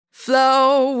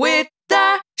Flow with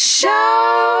the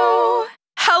show.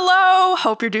 Hello.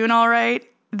 Hope you're doing all right.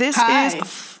 Hi.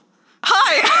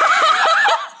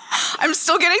 I'm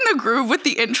still getting the groove with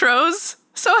the intros.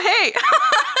 So, hey.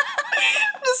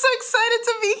 I'm just so excited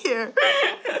to be here.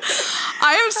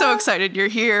 I am so excited you're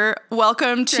here.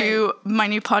 Welcome to my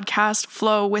new podcast,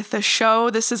 Flow with the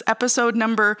Show. This is episode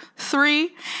number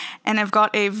 3, and I've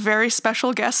got a very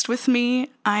special guest with me.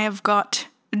 I have got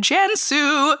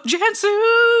Cansu.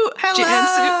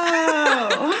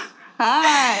 Hello.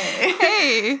 Hi.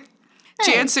 Hey.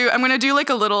 Cansu, I'm going to do like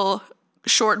a little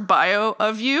short bio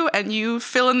of you, and you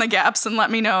fill in the gaps and let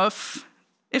me know if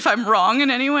I'm wrong in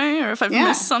any way or if I've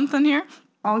missed something here.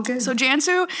 All good. So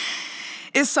Cansu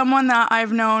is someone that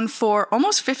I've known for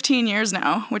almost 15 years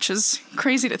now, which is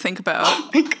crazy to think about. Oh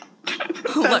my God.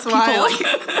 Let people wild.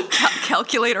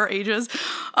 Calculate our ages.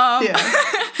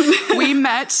 We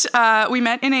met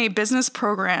in a business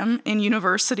program in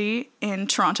university in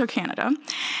Toronto, Canada.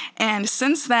 And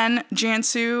since then,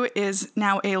 Cansu is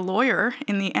now a lawyer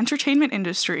in the entertainment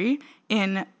industry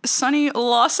in sunny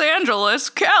Los Angeles,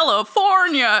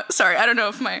 California. Sorry, I don't know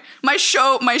if my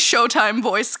Showtime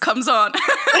voice comes on.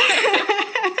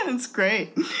 That's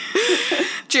great.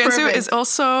 Cansu is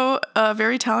also a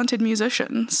very talented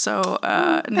musician. So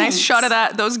nice shot of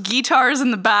that. Those guitars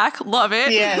in the back. Love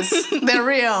it. Yes, they're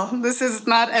real. This is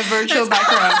not a virtual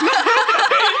background.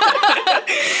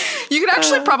 You could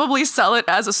actually probably sell it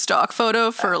as a stock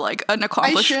photo for like an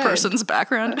accomplished person's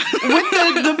background. With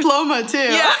the diploma too.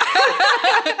 Yeah.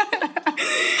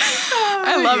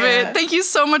 I love it. Thank you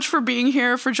so much for being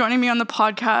here, for joining me on the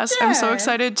podcast. Yeah. I'm so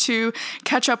excited to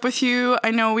catch up with you.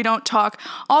 I know we don't talk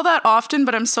all that often,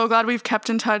 but I'm so glad we've kept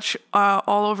in touch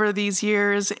all over these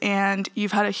years, and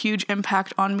you've had a huge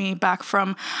impact on me back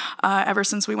from ever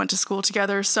since we went to school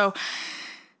together. So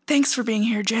thanks for being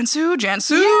here, Cansu. Yeah.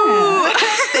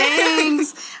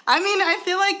 Thanks. I mean, I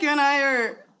feel like you and I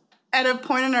are at a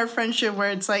point in our friendship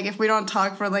where it's like if we don't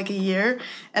talk for like a year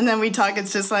and then we talk,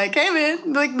 it's just like, hey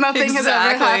man, like nothing has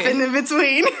ever happened in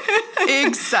between.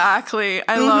 Exactly.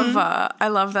 I love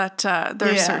that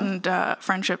there are certain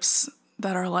friendships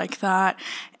that are like that.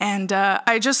 And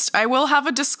I will have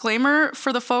a disclaimer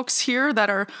for the folks here that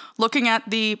are looking at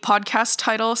the podcast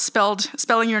title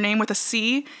spelling your name with a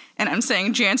C, and I'm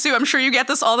saying Cansu. I'm sure you get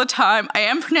this all the time. I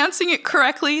am pronouncing it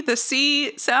correctly. The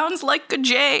C sounds like a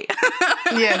J.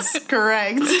 Yes,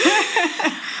 correct.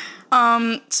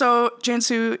 So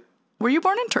Cansu, were you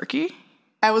born in Turkey?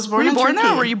 I was born in Turkey. Were you born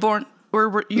there, or were you born?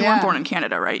 Or you weren't born in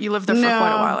Canada, right? You lived there for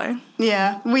quite a while, eh?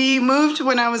 Yeah, we moved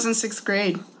when I was in 6th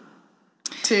grade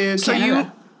to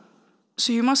Canada.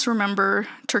 So you must remember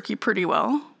Turkey pretty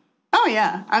well. Oh,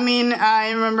 yeah. I mean,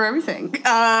 I remember everything.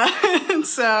 I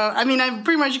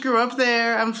pretty much grew up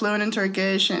there. I'm fluent in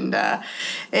Turkish, and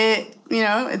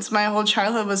it's my whole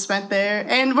childhood was spent there.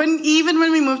 And even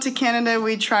when we moved to Canada,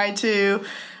 we tried to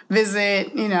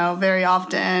visit, very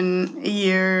often, a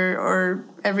year or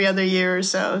every other year or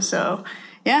so. So,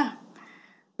 yeah.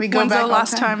 We go back all the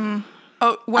time.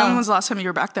 When was the last time you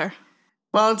were back there?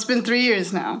 Well, it's been 3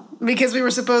 years now because we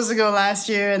were supposed to go last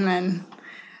year, and then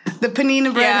the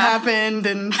panini bread happened,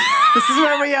 and this is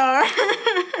where we are.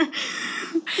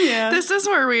 This is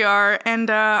where we are, and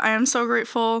I am so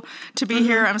grateful to be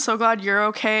here. I'm so glad you're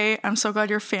okay. I'm so glad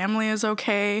your family is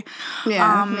okay.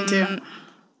 Yeah, me too.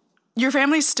 Your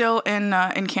family's still in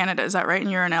Canada, is that right? And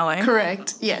you're in LA?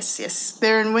 Correct. Yes.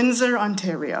 They're in Windsor,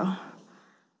 Ontario.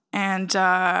 And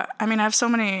I have so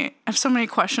many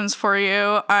questions for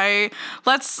you. Let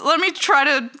me try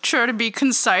to be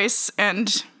concise,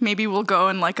 and maybe we'll go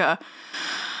in like a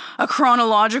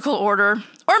chronological order,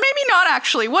 or maybe not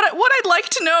actually. What I'd like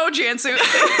to know, Cansu.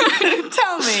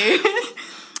 Tell me.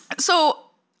 So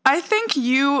I think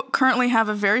you currently have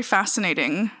a very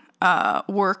fascinating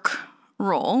work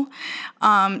role.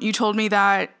 You told me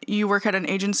that you work at an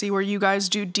agency where you guys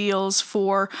do deals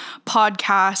for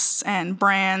podcasts and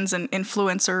brands and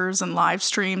influencers and live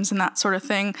streams and that sort of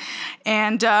thing.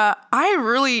 And I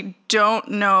really don't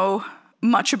know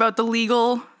much about the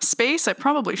legal space. I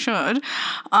probably should.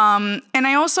 And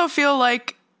I also feel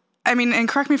like, and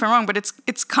correct me if I'm wrong, but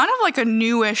it's kind of like a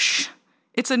newish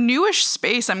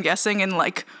space, I'm guessing, in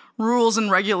like rules and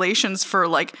regulations for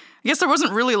like, I guess there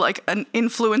wasn't really like an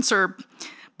influencer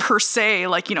per se,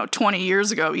 like, 20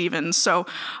 years ago even. So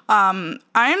I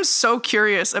am so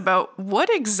curious about what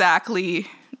exactly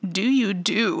do you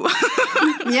do?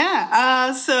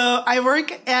 So I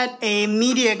work at a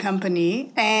media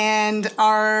company, and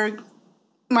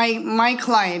my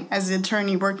client as an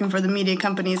attorney working for the media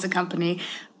company is a company,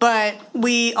 but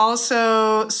we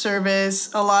also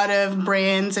service a lot of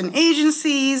brands and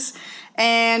agencies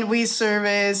and we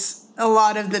service a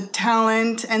lot of the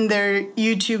talent and their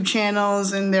YouTube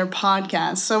channels and their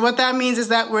podcasts. So what that means is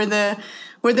that we're the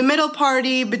middle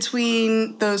party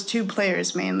between those two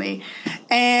players mainly.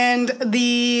 And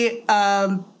the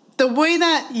way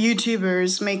that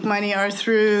YouTubers make money are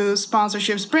through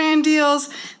sponsorships, brand deals.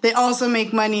 They also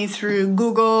make money through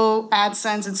Google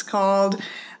AdSense, it's called,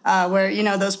 where, you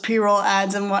know, those pre-roll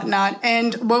ads and whatnot.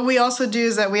 And what we also do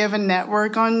is that we have a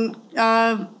network on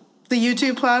the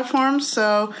YouTube platform.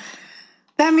 So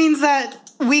that means that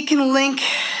we can link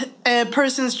a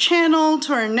person's channel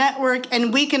to our network,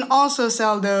 and we can also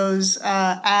sell those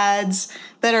ads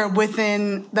that are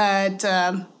within that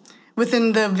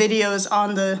within the videos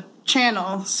on the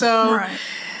channel. So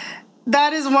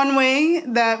that is one way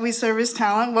that we service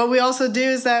talent. What we also do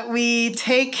is that we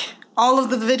take all of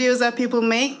the videos that people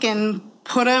make and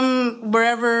put them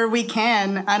wherever we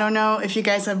can. I don't know if you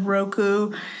guys have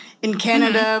Roku in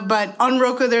Canada, but on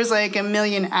Roku there's like a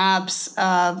million apps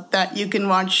that you can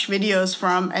watch videos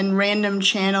from, and random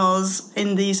channels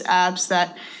in these apps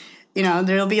that, you know,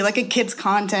 there'll be like a kids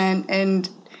content, and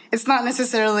it's not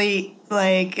necessarily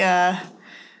like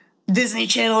Disney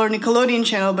Channel or Nickelodeon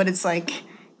Channel, but it's like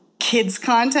kids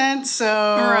content.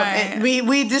 So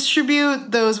we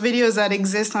distribute those videos that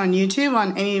exist on YouTube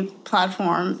on any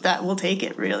platform that will take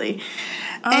it, really.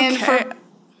 Okay. And for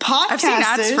podcasters, I've seen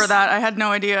ads for that. I had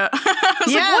no idea. I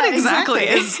was like, what exactly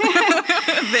is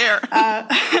there?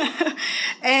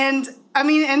 And I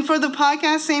mean, and for the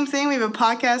podcast, same thing. We have a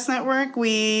podcast network.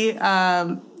 We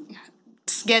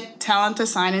get talent to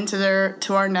sign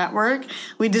into our network.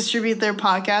 We distribute their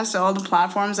podcast to all the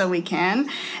platforms that we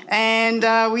can,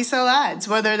 and we sell ads.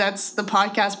 Whether that's the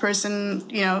podcast person,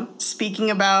 you know, speaking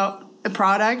about a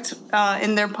product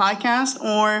in their podcast,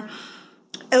 or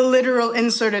a literal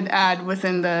inserted ad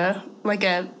within the,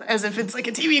 as if it's like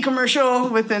a TV commercial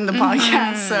within the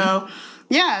podcast. So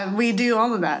yeah, we do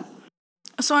all of that.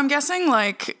 So I'm guessing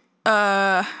like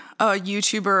a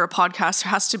YouTuber or a podcaster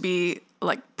has to be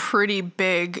like pretty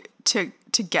big to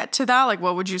get to that. Like,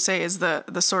 what would you say is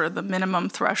the sort of the minimum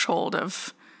threshold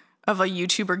of a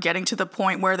YouTuber getting to the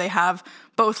point where they have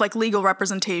both like legal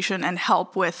representation and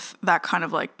help with that kind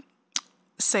of like,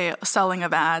 say, selling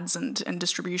of ads and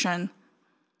distribution?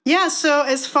 Yeah, so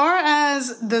as far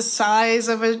as the size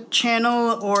of a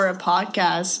channel or a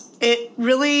podcast, it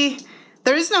really,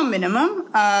 there is no minimum.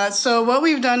 So what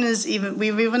we've done is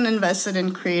we've even invested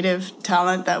in creative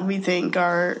talent that we think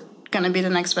are going to be the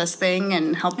next best thing,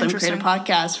 and help them create a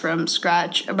podcast from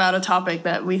scratch about a topic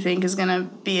that we think is going to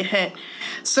be a hit.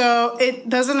 So it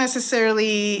doesn't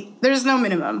necessarily, there's no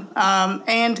minimum.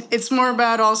 And it's more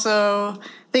about also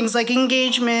things like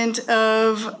engagement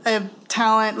of a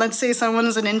talent. Let's say someone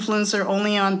is an influencer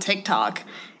only on TikTok,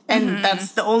 and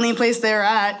that's the only place they're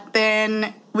at,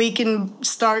 then we can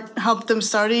help them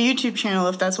start a YouTube channel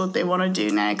if that's what they want to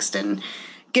do next, and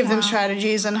give them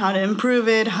strategies on how to improve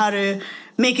it, how to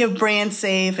make it brand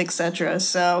safe, etc.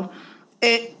 So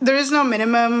there is no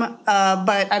minimum,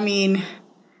 but I mean,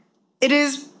 it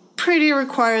is pretty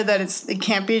required that it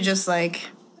can't be just like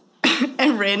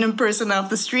a random person off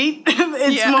the street.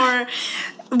 It's more,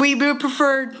 we would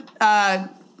prefer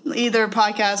either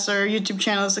podcasts or YouTube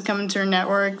channels to come into our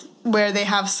network where they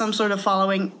have some sort of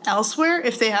following elsewhere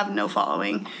if they have no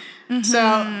following. So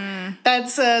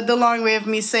that's the long way of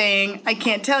me saying I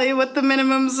can't tell you what the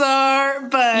minimums are,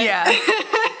 but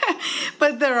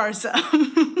but there are some.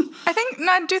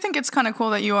 I do think it's kind of cool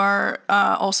that you are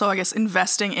also, I guess,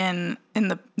 investing in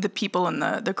the people and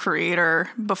the creator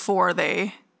before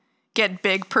they get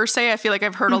big per se. I feel like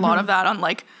I've heard a lot of that on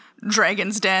like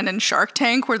Dragon's Den and Shark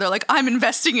Tank, where they're like, I'm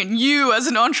investing in you as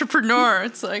an entrepreneur.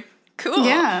 It's like, cool.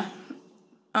 Yeah.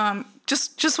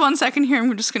 Just 1 second here.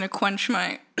 I'm just going to quench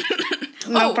my...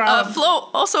 No problem.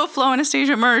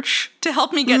 Flowanastasia merch to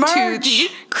help me get to the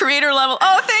creator level.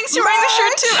 Oh, thanks. You're wearing the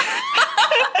shirt too.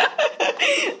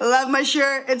 I love my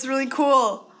shirt. It's really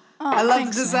cool. I love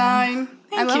the design.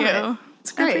 Thank I love you. It.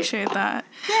 It's great. I appreciate that.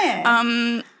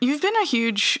 Yeah. You've been a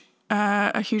huge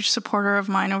supporter of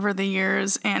mine over the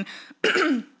years, and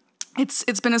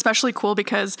it's been especially cool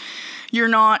because you're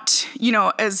not,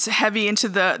 as heavy into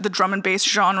the drum and bass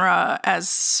genre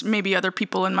as maybe other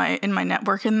people in my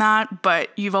network in that, but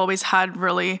you've always had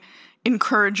really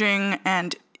encouraging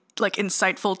and like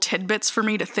insightful tidbits for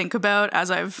me to think about as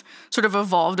I've sort of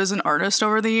evolved as an artist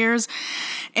over the years.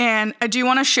 And I do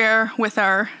want to share with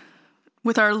our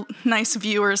nice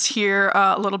viewers here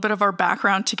a little bit of our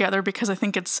background together, because I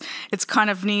think it's kind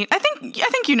of neat. I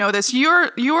think you know this.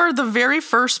 You're the very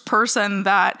first person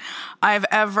that I've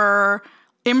ever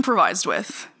improvised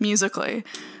with musically.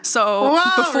 So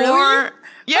wow, before really?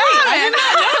 Yeah, I man. did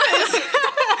not know this.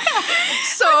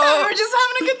 So we were just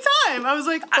having a good time. I was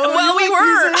like, oh, well, we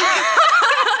were.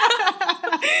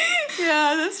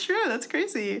 Yeah, that's true. That's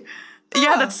crazy.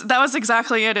 Yeah, that was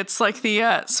exactly it. It's like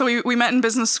the so we met in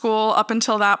business school. Up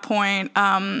until that point,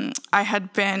 I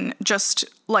had been just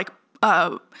like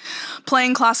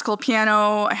playing classical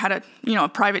piano. I had a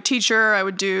private teacher. I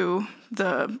would do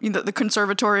the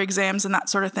conservatory exams and that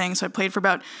sort of thing. So I played for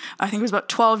about, I think it was about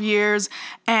 12 years.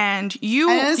 And you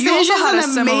also had a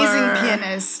similar... amazing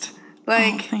pianist.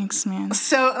 Like, oh, thanks, man.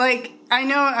 So, like,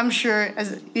 I'm sure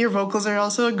your vocals are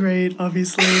also great,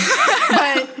 obviously.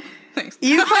 But thanks.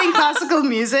 You playing classical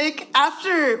music,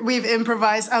 after we've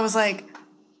improvised, I was like,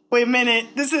 wait a minute,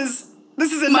 this is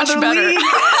another much better. league.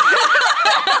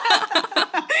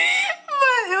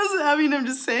 I'm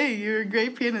just saying, you're a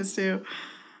great pianist too.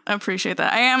 I appreciate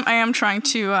that. I am trying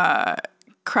to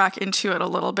crack into it a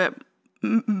little bit,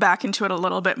 back into it a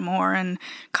little bit more, and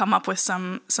come up with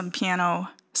some piano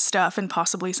stuff and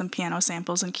possibly some piano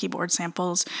samples and keyboard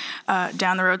samples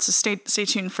down the road. So stay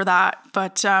tuned for that.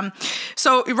 But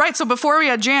so before we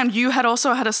had jammed, you had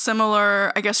also had a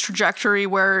similar, I guess, trajectory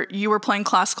where you were playing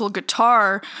classical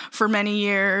guitar for many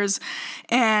years.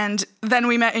 And then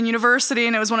we met in university,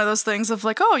 and it was one of those things of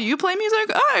like, oh, you play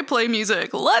music? I play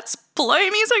music. Let's play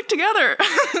music together.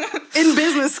 In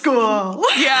business school.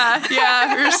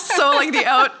 Yeah. We were so like the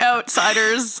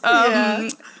outsiders. Yeah.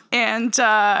 And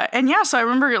yeah, so I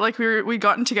remember like we'd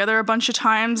gotten together a bunch of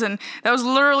times, and that was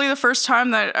literally the first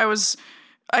time that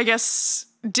I guess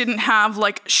didn't have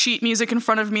like sheet music in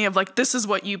front of me of like, this is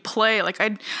what you play. Like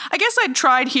I guess I'd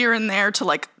tried here and there to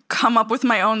like come up with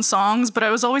my own songs, but I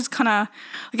was always kind of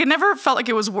like, it never felt like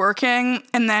it was working.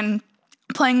 And then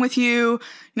playing with you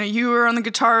you were on the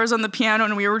guitars, on the piano,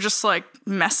 and we were just like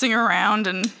messing around,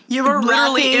 and you were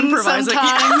literally improvising.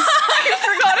 Sometimes. I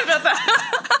forgot about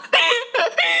that.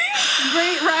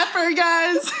 Great rapper,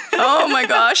 guys. Oh my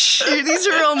gosh. These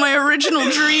are all my original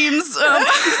dreams.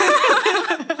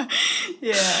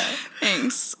 Yeah.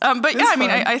 Thanks. But yeah, I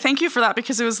mean, I thank you for that,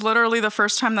 because it was literally the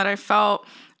first time that I felt,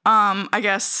 I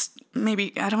guess,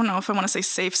 maybe, I don't know if I want to say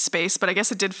safe space, but I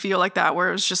guess it did feel like that, where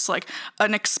it was just like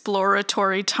an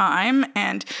exploratory time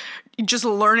and just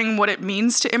learning what it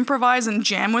means to improvise and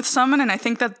jam with someone. And I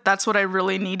think that that's what I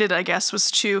really needed, I guess, was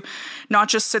to not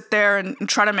just sit there and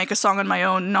try to make a song on my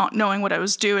own, not knowing what I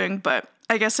was doing, but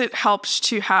I guess it helped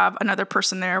to have another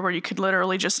person there where you could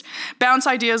literally just bounce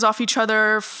ideas off each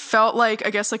other. Felt like, I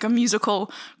guess, like a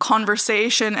musical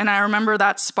conversation. And I remember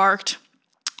that sparked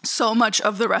so much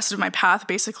of the rest of my path,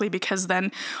 basically, because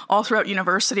then all throughout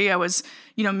university, I was,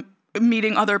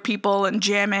 meeting other people and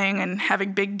jamming and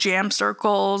having big jam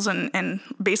circles and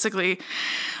basically,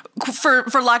 for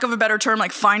lack of a better term,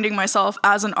 like finding myself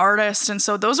as an artist. And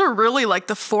so those are really like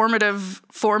the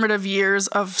formative years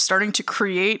of starting to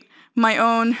create my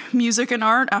own music and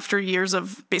art after years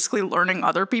of basically learning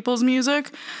other people's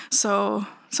music. So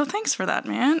thanks for that,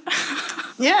 man.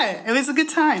 Yeah, it was a good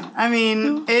time. I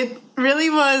mean, it really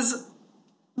was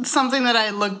something that I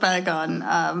look back on.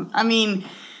 I mean,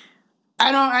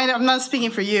 I'm not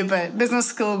speaking for you, but business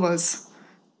school was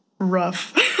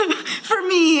rough for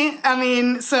me. I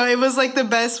mean, so it was like the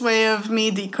best way of me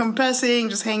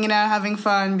decompressing, just hanging out, having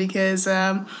fun, because,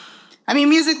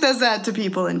 music does that to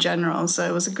people in general. So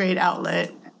it was a great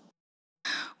outlet.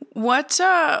 What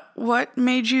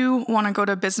made you want to go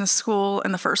to business school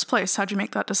in the first place? How'd you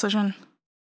make that decision?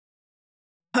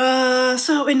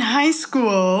 So in high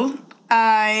school,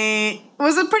 I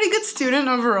was a pretty good student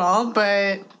overall,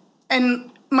 both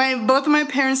of my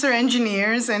parents are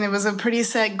engineers, and it was a pretty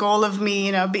set goal of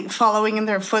me, following in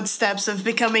their footsteps of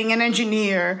becoming an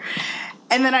engineer.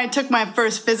 And then I took my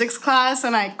first physics class,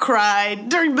 and I cried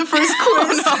during the first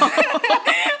quiz. Oh, no.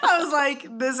 I was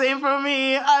like, this ain't for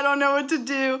me. I don't know what to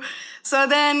do. So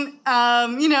then,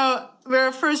 we're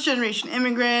a first-generation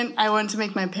immigrant. I wanted to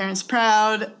make my parents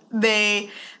proud. They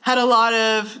had a lot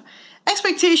of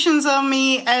expectations on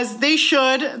me, as they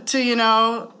should,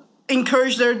 to,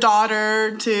 encourage their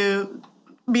daughter to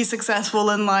be successful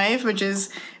in life, which is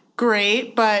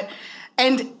great.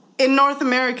 And in North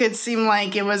America, it seemed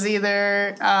like it was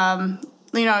either,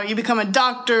 you become a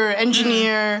doctor,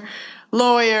 engineer,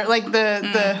 lawyer, like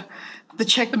the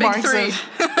check marks of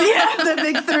the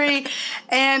big three.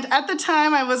 And at the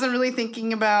time, I wasn't really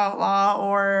thinking about law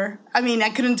I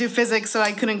couldn't do physics, so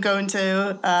I couldn't go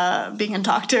into being a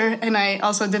doctor. And I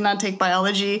also did not take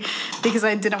biology because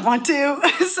I didn't want to.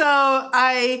 So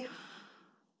I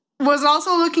was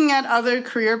also looking at other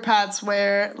career paths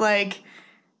where, like,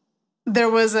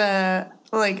 there was as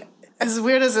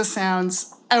weird as it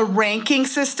sounds, a ranking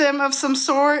system of some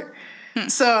sort.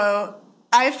 So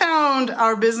I found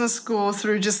our business school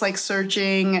through just like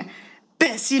searching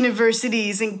best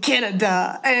universities in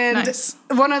Canada. And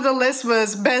one of the lists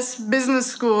was best business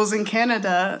schools in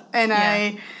Canada. And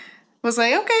I was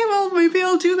like, okay, well, maybe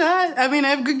I'll do that. I mean, I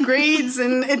have good grades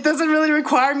and it doesn't really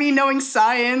require me knowing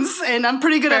science, and I'm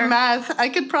pretty good at math. I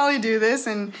could probably do this.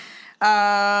 And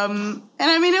I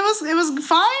mean, it was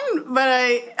fine, but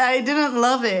I didn't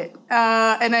love it.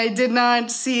 And I did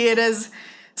not see it as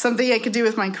something I could do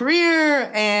with my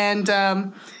career. And,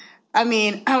 I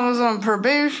mean, I was on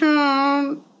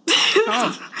probation.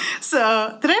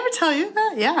 So, did I ever tell you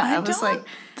that? Yeah, I was like,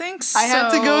 think so. I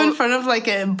had to go in front of like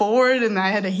a board and I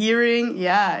had a hearing.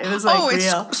 Yeah, it was like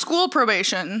real. It's school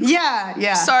probation.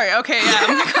 Yeah. Sorry, okay, yeah.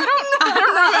 I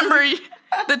don't remember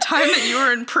the time that you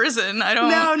were in prison. I don't.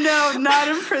 No, not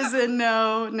in prison.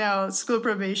 No, school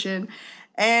probation.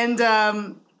 And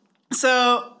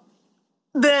so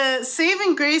the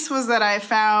saving grace was that I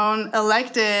found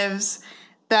electives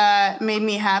that made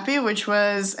me happy, which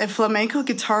was a flamenco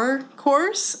guitar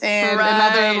course and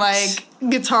another like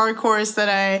guitar course that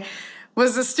I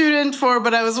was a student for,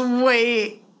 but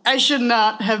I should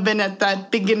not have been at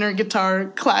that beginner guitar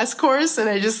class course, and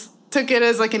I just took it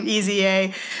as like an easy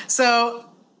A. So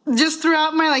just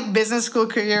throughout my like business school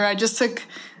career, I just took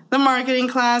the marketing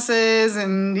classes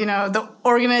and, you know, the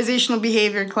organizational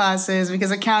behavior classes,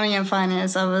 because accounting and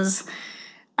finance, I was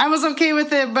okay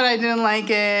with it, but I didn't like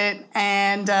it.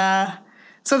 And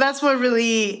so that's what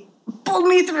really pulled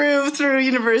me through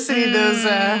university, those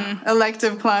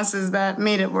elective classes that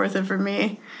made it worth it for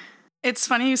me. It's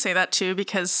funny you say that too,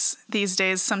 because these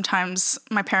days sometimes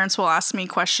my parents will ask me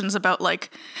questions about like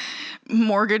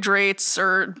mortgage rates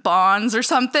or bonds or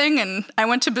something, and I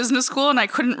went to business school and I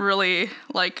couldn't really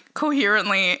like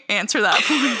coherently answer that.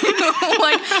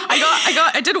 Like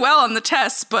I did well on the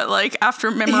tests, but like after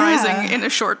memorizing in a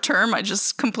short term, I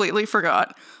just completely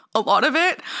forgot a lot of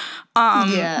it.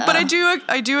 But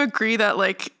I do agree that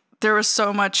like there was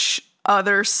so much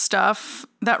other stuff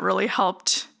that really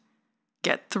helped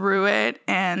get through it,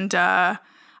 and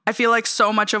I feel like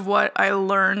so much of what I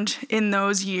learned in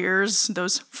those years,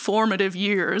 those formative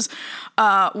years,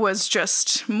 was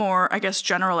just more, I guess,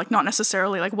 general, like not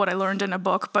necessarily like what I learned in a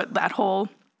book, but that whole,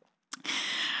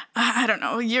 I don't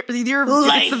know,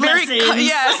 life it's very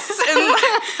yes,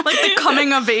 and like the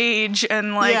coming of age,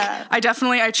 and like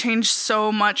I changed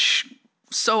so much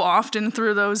so often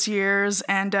through those years,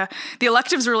 and the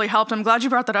electives really helped. I'm glad you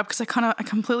brought that up, because I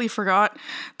completely forgot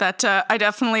that I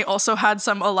definitely also had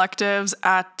some electives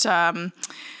at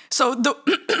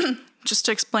just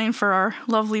to explain for our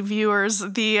lovely viewers,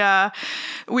 we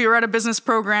were at a business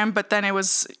program, but then it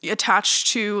was attached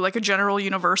to like a general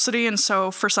university, and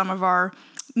so for some of our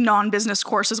non-business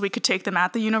courses, we could take them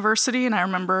at the university. And I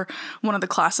remember one of the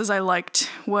classes I liked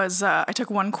was I took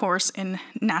one course in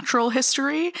natural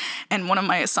history, and one of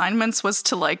my assignments was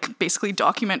to like basically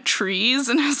document trees,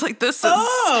 and I was like, this is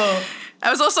I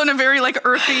was also in a very like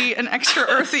earthy and extra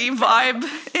earthy vibe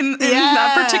in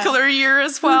that particular year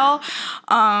as well.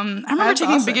 I remember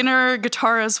taking beginner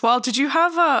guitar as well. Did you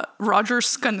have Roger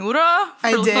Scanura?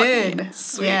 I did.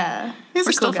 Sweet. Yeah.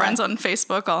 We're still friends on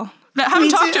Facebook. I haven't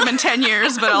talked to him in 10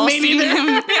 years, but I'll see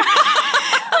him.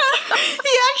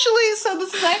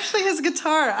 This is actually his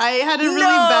guitar. I had a really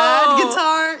bad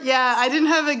guitar. Yeah, I didn't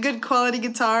have a good quality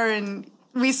guitar, and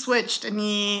we switched, and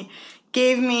he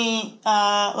gave me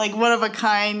like one of a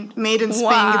kind made in Spain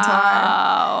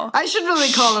guitar. I should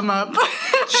really call him up.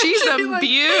 She's a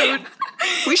beaut.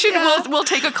 We should. We'll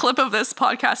take a clip of this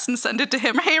podcast and send it to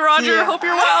him. Hey, Roger, hope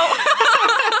you're well.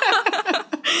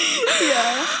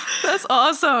 That's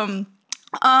awesome.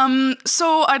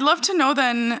 So I'd love to know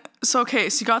then. So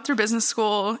you got through business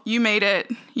school, you made it,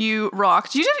 you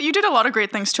rocked. You did a lot of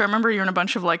great things too. I remember you're in a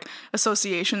bunch of like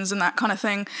associations and that kind of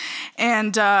thing,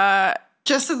 and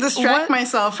just to distract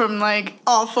myself from like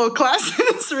awful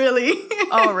classes, really.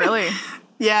 Oh, really?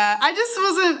 Yeah,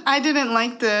 I didn't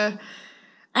like the.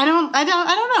 I don't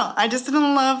know. I just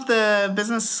didn't love the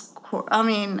business. I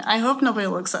mean, I hope nobody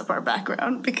looks up our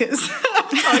background, because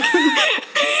I'm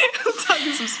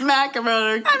talking some smack about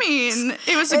our. I mean,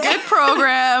 it was a good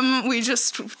program. We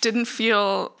just didn't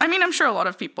feel. I mean, I'm sure a lot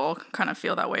of people kind of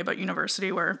feel that way about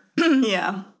university, where.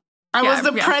 I was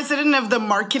the president of the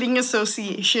marketing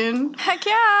association. Heck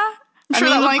yeah! I'm sure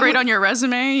that looked great on your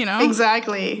resume. You know,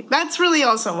 exactly. That's really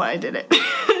also why I did it.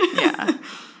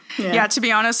 Yeah. To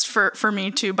be honest, for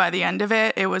me too, by the end of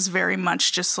it, it was very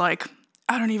much just like,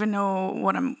 I don't even know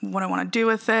what I want to do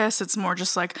with this. It's more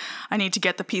just like, I need to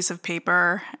get the piece of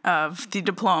paper of the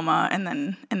diploma and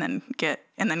then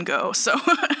go. So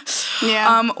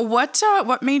Yeah.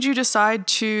 What made you decide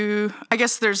to, I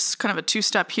guess there's kind of a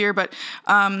two-step here, but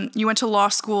you went to law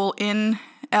school in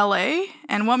LA,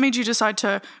 and what made you decide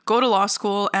to go to law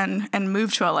school and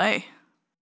move to LA?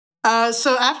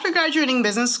 So after graduating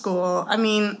business school, I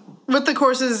mean, with the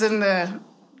courses in the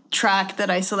track that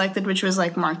I selected, which was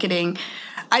like marketing,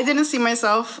 I didn't see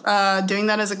myself doing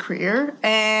that as a career.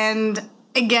 And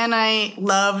again, I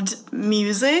loved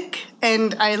music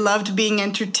and I loved being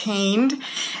entertained.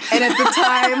 And at the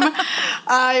time,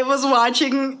 I was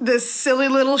watching this silly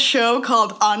little show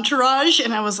called Entourage,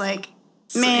 and I was like,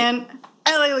 man,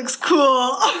 LA looks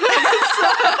cool.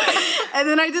 And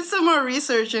then I did some more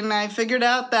research and I figured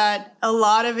out that a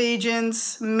lot of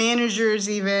agents, managers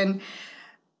even,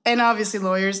 and obviously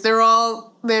lawyers, they've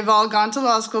all gone to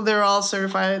law school. They're all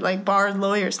certified, like barred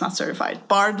lawyers, not certified,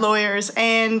 barred lawyers.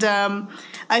 And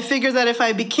I figured that if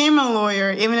I became a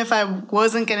lawyer, even if I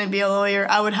wasn't going to be a lawyer,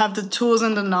 I would have the tools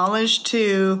and the knowledge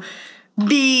to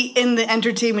be in the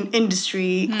entertainment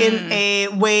industry in a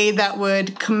way that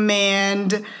would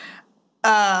command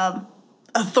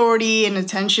authority and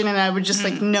attention, and I would just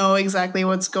like know exactly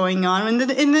what's going on in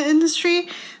the industry.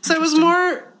 So it was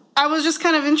more, I was just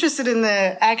kind of interested in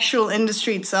the actual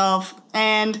industry itself.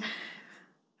 And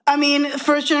I mean,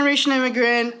 first generation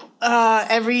immigrant,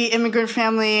 every immigrant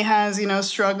family has, you know,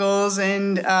 struggles,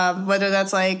 and whether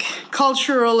that's like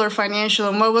cultural or financial.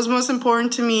 And what was most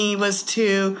important to me was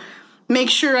to make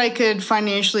sure I could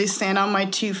financially stand on my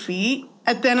 2 feet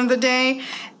at the end of the day.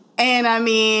 And I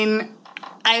mean,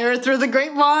 I heard through the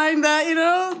grapevine that, you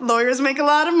know, lawyers make a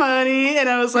lot of money. And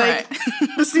I was like,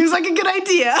 this seems like a good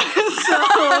idea. So,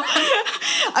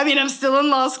 I mean, I'm still in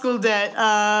law school debt.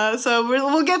 So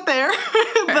we'll get there.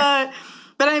 But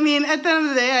I mean, at the end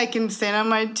of the day, I can stand on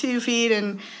my 2 feet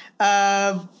and,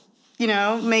 you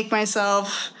know, make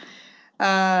myself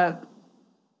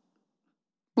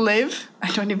live.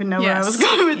 I don't even know where I was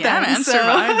going with that. Man, so,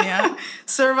 survive,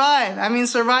 survive. I mean,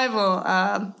 survival.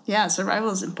 Survival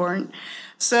is important.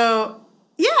 So,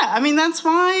 yeah, I mean, that's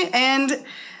why. And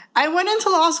I went into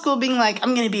law school being like,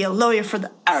 I'm going to be a lawyer for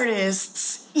the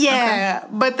artists. Yeah.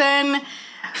 Okay. But then,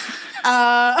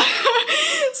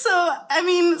 so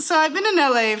I've been in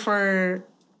LA for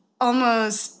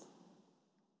almost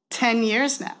 10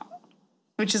 years now,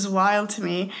 which is wild to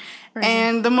me. Right.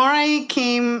 And the more I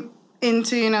came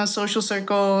into, you know, social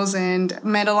circles and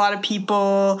met a lot of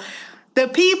people, the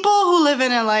people who live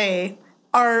in LA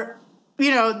are, you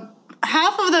know,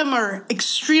 half of them are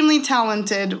extremely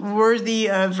talented, worthy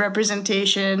of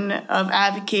representation, of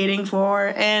advocating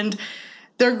for, and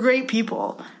they're great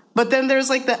people. But then there's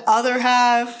like the other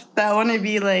half that want to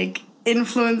be like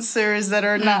influencers that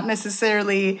are not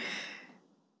necessarily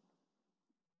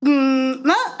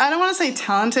I don't want to say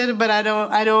talented, but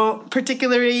I don't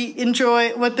particularly enjoy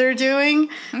what they're doing.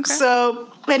 Okay.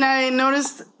 So, and I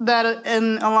noticed that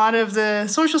in a lot of the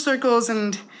social circles,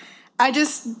 and I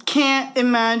just can't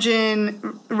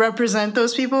imagine represent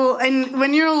those people. And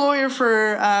when you're a lawyer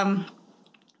for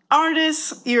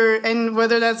artists, and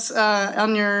whether that's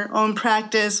on your own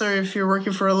practice or if you're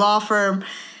working for a law firm,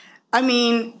 I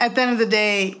mean, at the end of the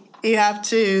day, you have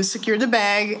to secure the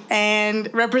bag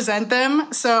and represent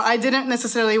them. So I didn't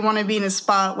necessarily want to be in a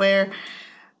spot where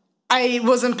I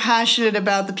wasn't passionate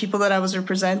about the people that I was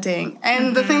representing.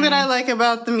 And the thing that I like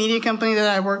about the media company that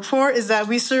I work for is that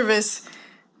we service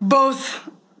both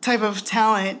type of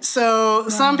talent. So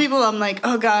some people I'm like,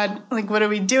 oh God, like what are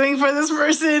we doing for this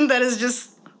person that is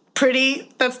just pretty?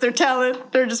 That's their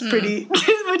talent. They're just pretty.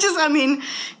 Which is, I mean,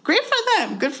 great for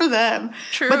them. Good for them.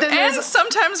 True. But then and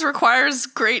sometimes requires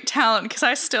great talent, because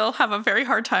I still have a very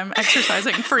hard time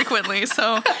exercising frequently.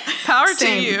 So power to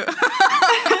you.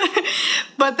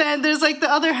 But then there's like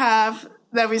the other half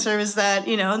that we service that,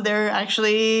 you know, they're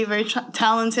actually very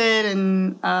talented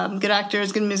and good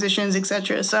actors, good musicians,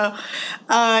 etc. So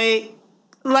I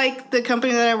like the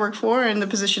company that I work for and the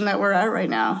position that we're at right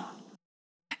now.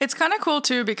 It's kind of cool,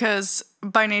 too, because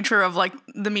by nature of, like,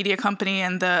 the media company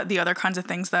and the other kinds of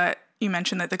things that you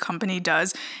mentioned that the company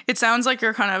does, it sounds like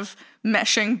you're kind of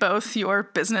meshing both your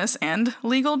business and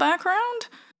legal background.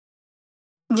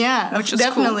 Yeah, which is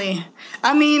definitely cool.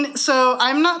 I mean, so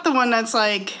I'm not the one that's,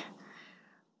 like,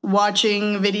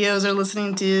 watching videos or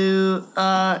listening to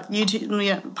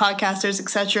YouTube podcasters,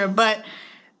 etc., but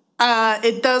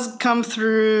it does come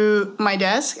through my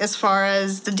desk as far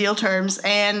as the deal terms,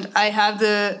 and I have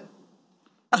the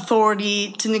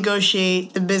authority to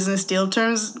negotiate the business deal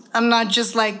terms. I'm not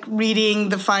just like reading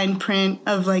the fine print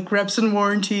of like reps and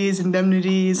warranties,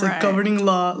 indemnities, like governing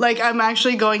law. Like I'm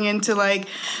actually going into like,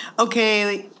 okay,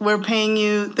 like, we're paying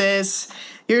you this.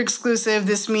 You're exclusive.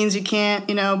 This means you can't,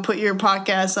 put your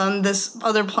podcast on this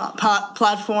other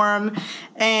platform.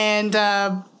 And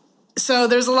so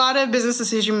there's a lot of business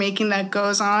decision making that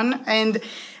goes on. And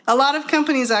a lot of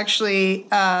companies actually,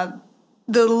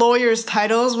 the lawyers'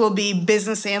 titles will be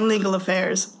business and legal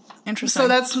affairs. Interesting. So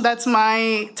that's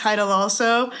my title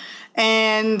also.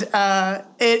 And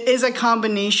it is a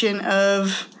combination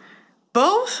of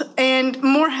both and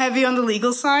more heavy on the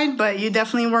legal side, but you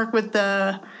definitely work with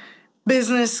the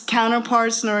business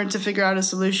counterparts in order to figure out a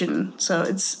solution. So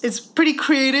it's pretty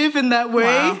creative in that way.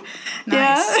 Wow.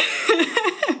 Nice. Yeah.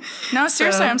 No,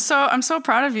 seriously, I'm so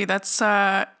proud of you. That's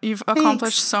you've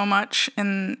accomplished so much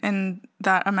in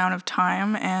that amount of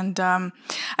time. And I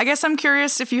guess I'm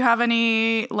curious if you have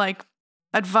any like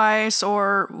advice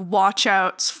or watch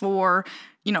outs for,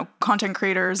 content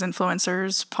creators,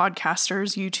 influencers,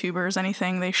 podcasters, YouTubers,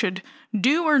 anything they should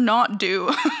do or not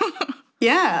do.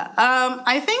 Yeah.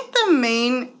 I think the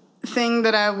main thing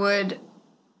that I would,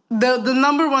 the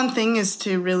number one thing is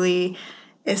to really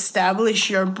establish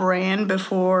your brand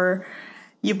before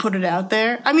you put it out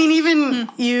there. I mean, even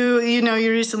you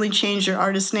recently changed your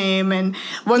artist name. And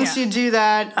once you do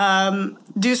that,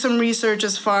 do some research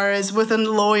as far as with a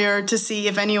lawyer to see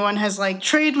if anyone has like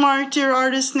trademarked your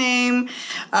artist name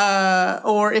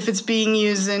or if it's being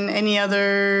used in any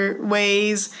other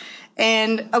ways.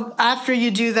 And after you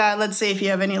do that, let's say if you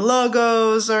have any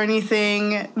logos or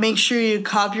anything, make sure you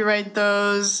copyright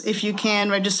those. If you can,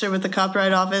 register with the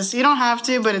Copyright Office. You don't have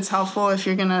to, but it's helpful if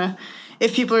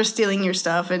people are stealing your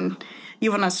stuff and you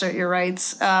want to assert your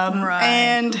rights.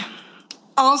 And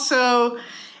also,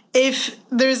 if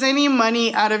there's any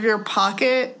money out of your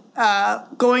pocket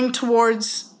going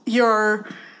towards your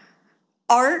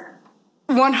art,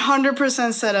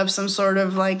 100% set up some sort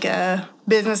of like a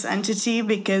business entity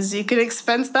because you could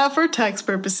expense that for tax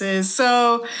purposes.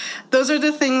 So those are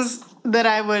the things that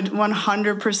I would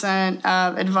 100%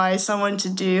 advise someone to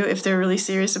do if they're really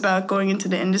serious about going into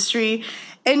the industry.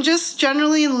 And just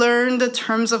generally learn the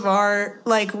terms of art,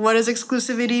 like what does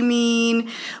exclusivity mean?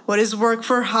 What is work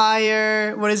for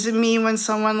hire? What does it mean when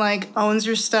someone like owns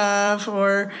your stuff?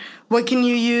 Or what can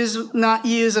you use, not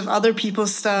use of other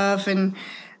people's stuff? And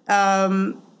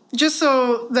just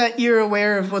so that you're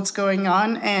aware of what's going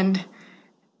on. And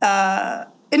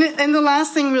the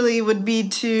last thing really would be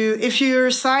to, if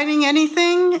you're signing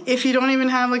anything, if you don't even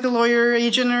have like a lawyer or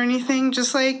agent or anything,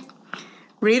 just like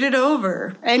read it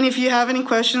over. And if you have any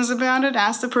questions about it,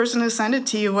 ask the person who sent it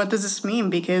to you, what does this mean?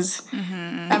 Because,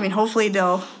 I mean, hopefully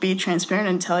they'll be transparent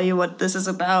and tell you what this is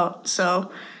about.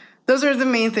 So those are the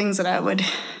main things that I would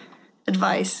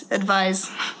advise.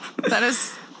 That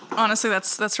is... Honestly,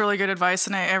 that's really good advice,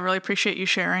 and I really appreciate you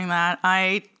sharing that.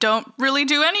 I don't really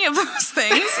do any of those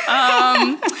things,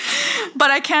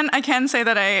 but I can say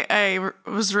that I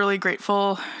was really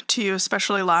grateful to you,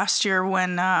 especially last year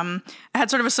when I had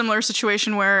sort of a similar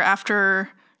situation where after,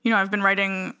 I've been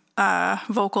writing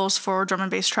vocals for drum and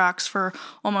bass tracks for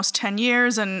almost 10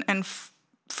 years, and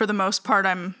for the most part,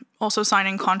 I'm also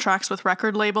signing contracts with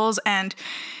record labels, and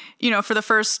for the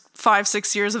first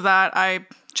 5-6 years of that, I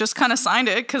just kind of signed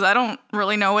it because I don't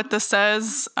really know what this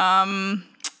says. I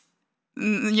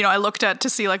looked at to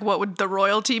see like what would the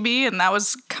royalty be, and that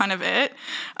was kind of it.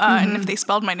 And if they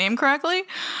spelled my name correctly.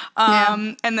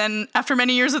 And then after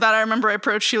many years of that, I remember I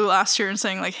approached you last year and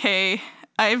saying like, hey,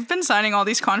 I've been signing all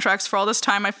these contracts for all this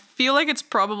time. I feel like it's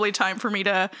probably time for me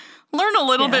to learn a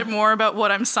little bit more about what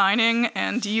I'm signing.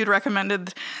 And you'd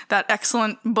recommended that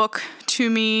excellent book to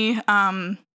me.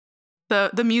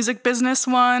 The music business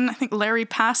one, I think Larry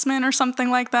Passman or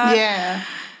something like that. Yeah.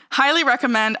 Highly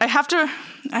recommend. I have to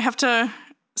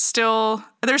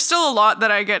there's still a lot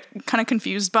that I get kind of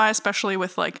confused by, especially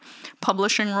with like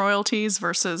publishing royalties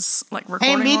versus like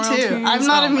recording royalties. Hey, me too. I'm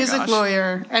not a music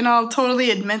lawyer, and I'll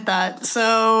totally admit that.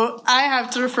 So I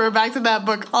have to refer back to that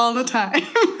book all the time.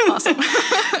 Awesome.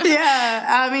 Yeah.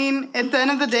 I mean, at the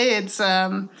end of the day, it's,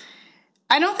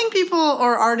 I don't think people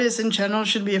or artists in general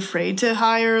should be afraid to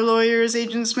hire lawyers,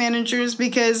 agents, managers,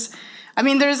 because, I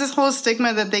mean, there's this whole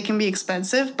stigma that they can be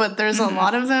expensive, but there's a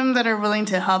lot of them that are willing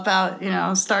to help out,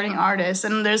 starting artists.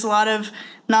 And there's a lot of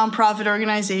nonprofit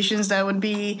organizations that would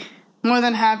be more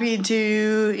than happy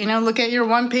to, look at your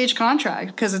one-page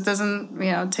contract because it doesn't,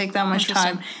 take that much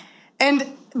time. And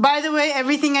by the way,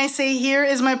 everything I say here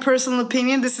is my personal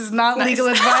opinion. This is not legal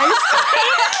advice.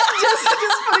 just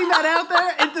putting that out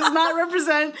there. It does not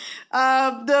represent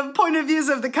the point of views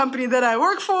of the company that I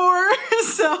work for.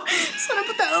 So just want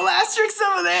to put that little asterisk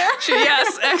over there.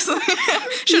 Yes, excellent.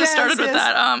 Should have started with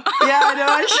that. Yeah, I know.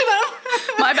 I should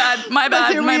have. My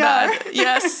bad.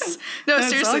 Yes. No, That's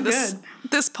seriously, all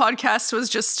this podcast was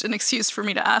just an excuse for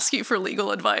me to ask you for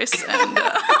legal advice. And you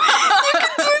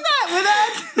can do that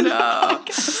without no.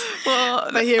 Well,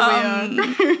 but here we are.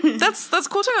 That's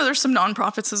cool to know. There's some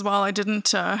nonprofits as well. I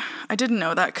didn't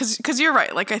know that because you're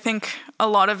right. Like I think a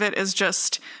lot of it is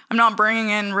just I'm not bringing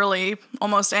in really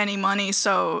almost any money,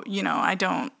 so I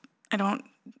don't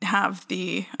have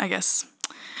the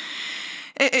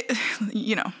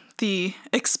the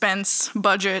expense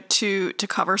budget to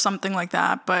cover something like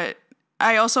that. But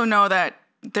I also know that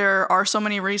there are so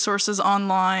many resources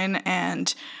online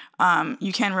and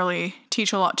you can really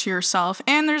teach a lot to yourself.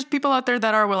 And there's people out there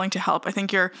that are willing to help. I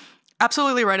think you're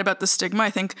absolutely right about the stigma.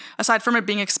 I think aside from it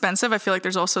being expensive, I feel like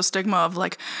there's also stigma of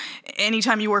like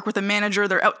anytime you work with a manager,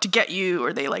 they're out to get you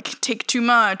or they like take too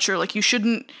much or like you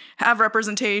shouldn't have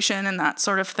representation and that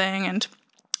sort of thing. And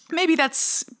maybe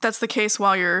that's the case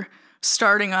while you're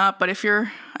starting up, but if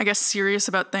you're, I guess, serious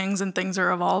about things and things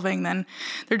are evolving, then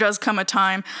there does come a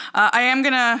time. I am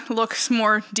gonna look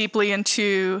more deeply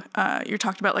into, you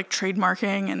talked about like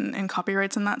trademarking and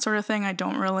copyrights and that sort of thing.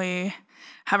 Haven't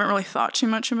really thought too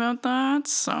much about that,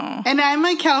 so. And I'm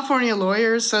a California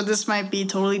lawyer, so this might be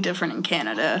totally different in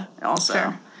Canada also.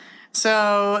 Fair.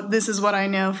 So this is what I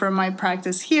know from my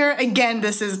practice here. Again,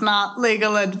 this is not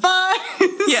legal advice.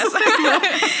 Yes.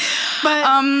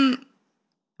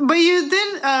 But you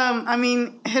did,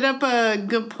 hit up a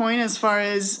good point as far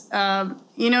as,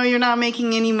 you're not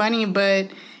making any money,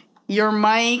 but your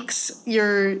mics,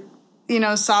 your,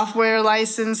 software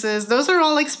licenses, those are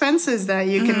all expenses that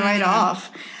you can write off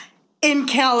in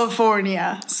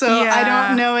California. So yeah. I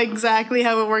don't know exactly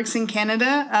how it works in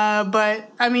Canada, but,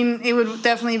 it would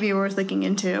definitely be worth looking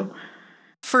into.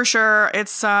 For sure.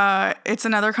 It's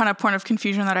another kind of point of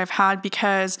confusion that I've had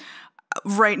because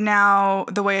right now,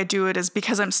 the way I do it is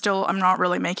because I'm not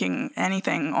really making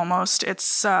anything almost.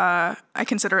 It's, I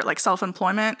consider it like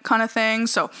self-employment kind of thing.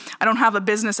 So I don't have a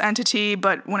business entity,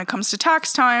 but when it comes to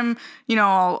tax time,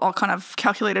 I'll kind of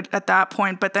calculate it at that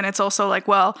point. But then it's also like,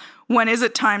 well, when is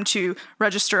it time to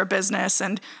register a business?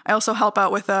 And I also help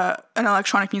out with an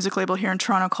electronic music label here in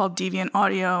Toronto called Deviant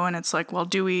Audio. And it's like, well,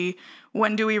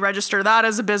 when do we register that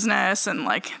as a business and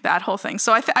like that whole thing?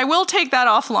 So I will take that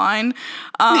offline.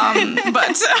 But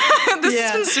this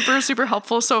has been super, super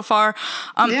helpful so far.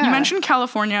 You mentioned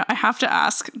California. I have to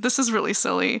ask, this is really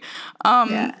silly.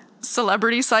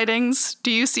 Celebrity sightings.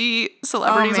 Do you see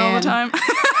celebrities all the time?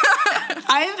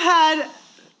 I've had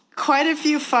quite a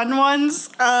few fun ones.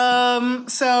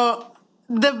 So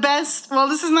the best,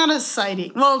 this is not a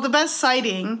sighting. Well, the best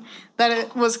sighting that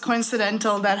it was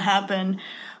coincidental that happened.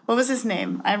 What was his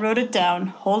name? I wrote it down.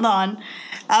 Hold on.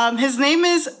 His name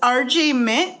is RJ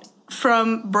Mitt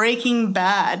from Breaking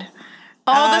Bad.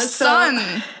 Oh, the son.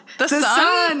 The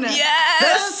son. Yes.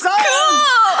 The son. Cool.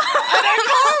 At a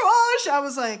car wash. I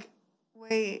was like,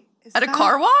 wait. At a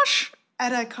car wash?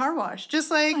 At a car wash.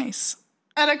 Just like nice.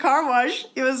 At a car wash.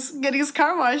 He was getting his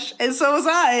car wash. And so was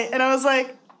I. And I was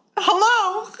like,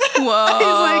 hello.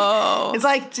 Whoa. He's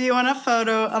like, do you want a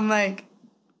photo? I'm like,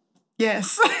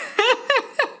 yes.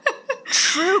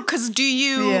 True, because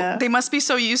they must be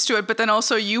so used to it, but then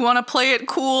also you want to play it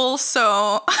cool,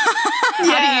 so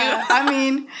how do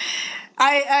you?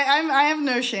 I have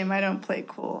no shame. I don't play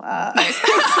cool. Nice.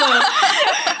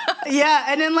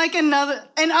 And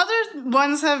then other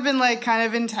ones have been like kind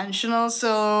of intentional.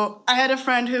 So I had a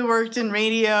friend who worked in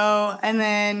radio, and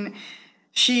then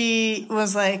she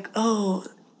was like, oh,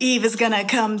 Eve is gonna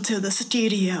come to the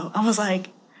studio. I was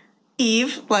like,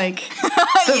 Eve, like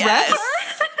the rapper?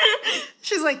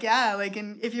 She's like, yeah, like,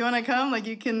 and if you want to come, like,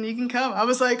 you can come. I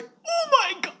was like, oh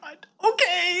my God,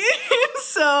 okay.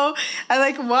 So I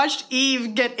like watched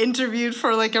Eve get interviewed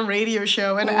for like a radio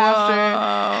show, and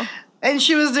and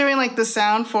she was doing like the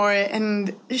sound for it,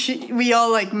 and we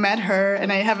all like met her,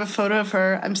 and I have a photo of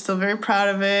her. I'm still very proud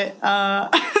of it.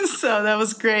 So that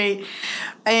was great.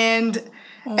 And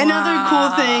another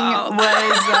cool thing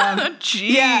was,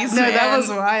 jeez, man. that was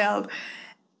wild.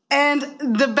 And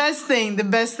the best thing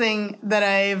that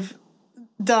I've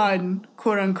done,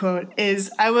 quote unquote,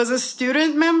 is I was a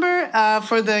student member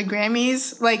for the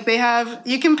Grammys. Like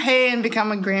you can pay and become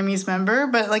a Grammys member,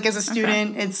 but like as a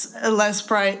student, it's a less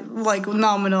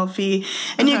nominal fee.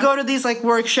 And you go to these like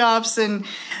workshops, and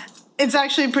it's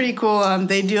actually pretty cool.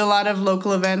 They do a lot of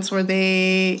local events where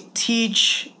they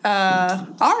teach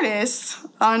artists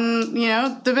on,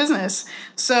 the business.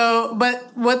 So,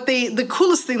 but the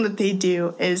coolest thing that they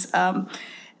do is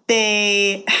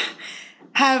they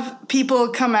have people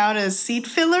come out as seat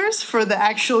fillers for the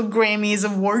actual Grammys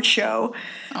award show.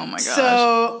 Oh my gosh.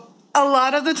 So a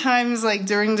lot of the times, like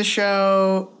during the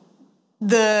show,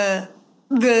 the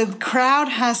crowd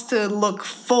has to look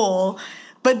full.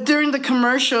 But during the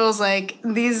commercials, like,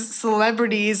 these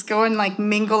celebrities go and, like,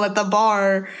 mingle at the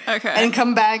bar and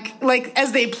come back, like,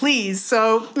 as they please.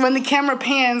 So when the camera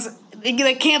pans,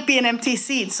 there can't be an empty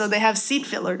seat. So they have seat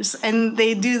fillers. And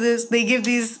they do this. They give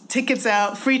these tickets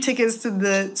out, free tickets to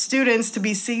the students to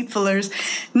be seat fillers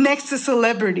next to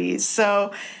celebrities.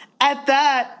 So at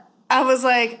that, I was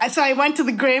like, so I went to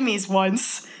the Grammys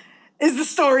once. Is the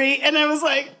story, and I was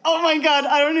like, oh my god,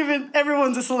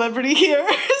 everyone's a celebrity here.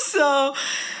 So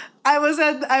I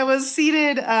was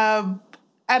seated at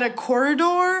a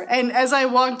corridor, and as I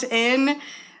walked in,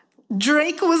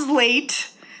 Drake was late.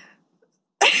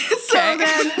 So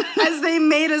then, as they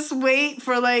made us wait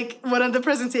for like one of the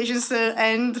presentations to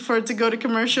end for it to go to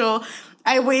commercial,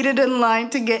 I waited in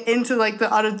line to get into like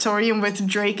the auditorium with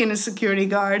Drake and a security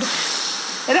guard.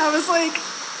 And I was like,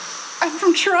 I'm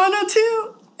from Toronto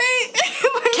too.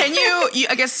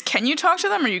 Can you talk to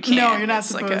them or you can't? No, you're not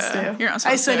supposed to. You're not supposed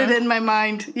to. I said it in my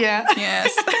mind. Yeah.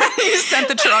 Yes. You sent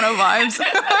the Toronto vibes.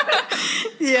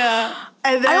 Yeah.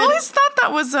 And then, I always thought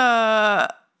that was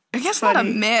I guess not a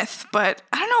myth, but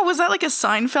I don't know, was that like a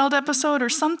Seinfeld episode or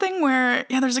something where,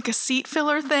 there's like a seat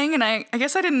filler thing, and I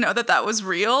guess I didn't know that was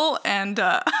real, and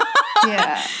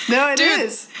yeah. No, it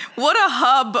is. What a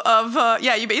hub of,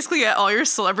 you basically get all your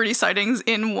celebrity sightings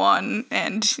in one,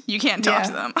 and you can't talk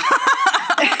to them.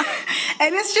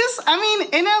 And it's just,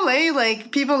 in LA,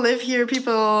 like, people live here,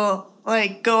 people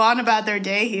like go on about their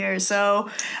day here. So,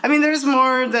 there's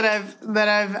more that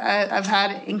I've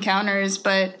had encounters,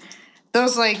 but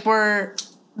those like were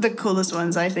the coolest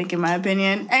ones, I think, in my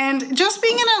opinion. And just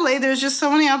being in LA, there's just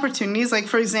so many opportunities. Like,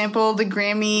 for example, the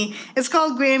Grammy, it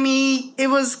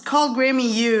was called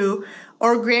Grammy U,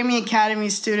 or Grammy Academy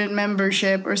Student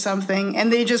Membership or something.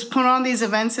 And they just put on these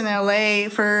events in LA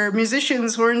for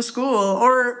musicians who are in school,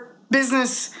 or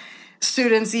business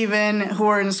students even who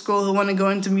are in school who want to go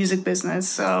into music business.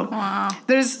 So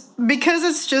because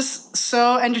it's just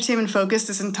so entertainment focused,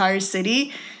 this entire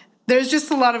city, there's just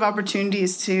a lot of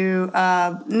opportunities to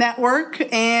network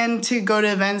and to go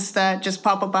to events that just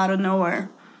pop up out of nowhere.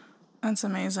 That's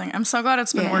amazing. I'm so glad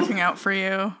it's been working out for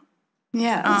you.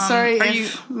 Yeah. I'm sorry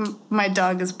if my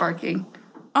dog is barking.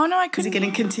 Oh, no, I couldn't. Is he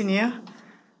going to continue?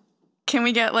 Can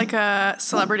we get like a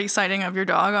celebrity sighting of your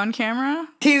dog on camera?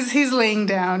 He's laying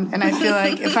down, and I feel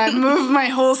like if I move my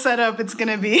whole setup, it's going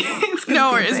to be...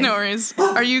 No worries.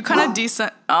 Are you kind of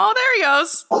decent? Oh, there he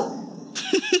goes.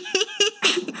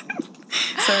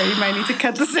 Sorry, you might need to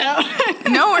cut this out.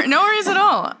 No worries at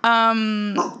all.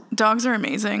 Dogs are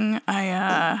amazing.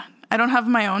 I don't have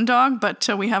my own dog, but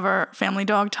we have our family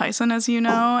dog, Tyson, as you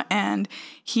know, and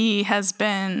he has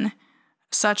been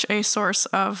such a source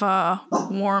of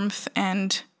warmth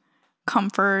and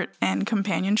comfort and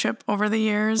companionship over the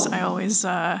years.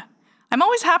 I'm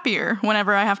always happier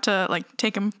whenever I have to like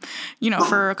take him,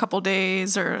 for a couple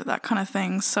days or that kind of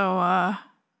thing. So,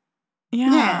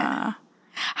 yeah.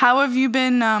 How have you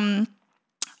been?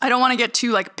 I don't want to get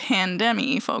too like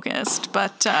pandemic focused,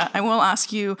 but I will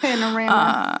ask you.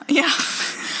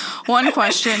 One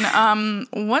question.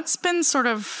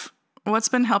 What's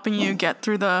been helping you get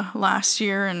through the last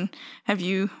year, and have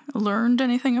you learned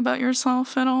anything about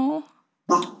yourself at all?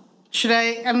 Should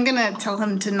I? I'm gonna tell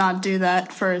him to not do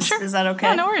that first. Sure. Is that okay?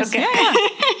 Yeah, no worries. Okay. Yeah.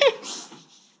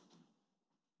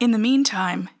 In the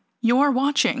meantime, you're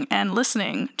watching and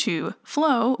listening to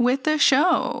Flow with the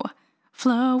Show.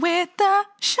 Flow with the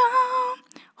Show.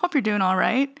 Hope you're doing all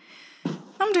right.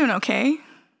 I'm doing okay.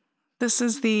 This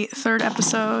is the 3rd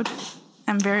episode.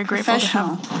 I'm very grateful to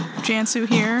have Cansu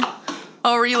here.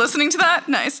 Oh, were you listening to that?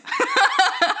 Nice.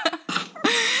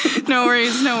 No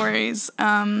worries.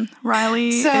 Riley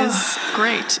is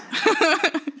great.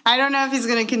 I don't know if he's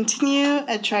going to continue.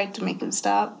 I tried to make him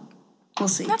stop. We'll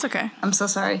see. That's okay. I'm so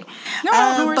sorry.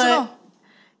 No worries at all.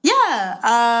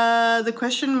 Yeah, the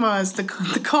question was, the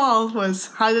call was,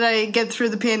 how did I get through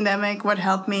the pandemic? What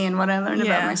helped me and what I learned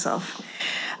about myself?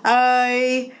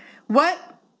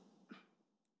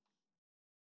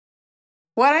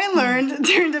 What I learned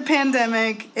during the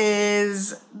pandemic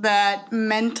is that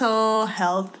mental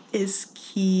health is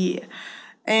key.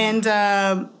 And,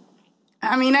 I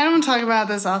don't talk about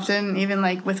this often, even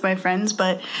like with my friends,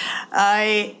 but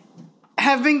I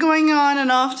have been going on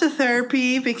and off to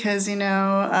therapy because,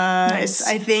 Nice.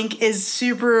 I think is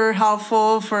super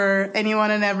helpful for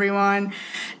anyone and everyone.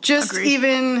 Just Agreed.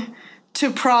 even to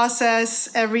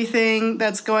process everything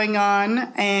that's going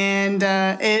on. And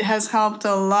it has helped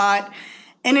a lot.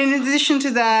 And in addition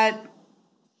to that,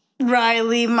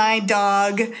 Riley, my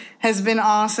dog, has been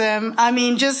awesome. I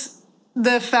mean, just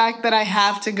the fact that I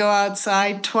have to go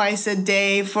outside twice a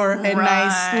day for a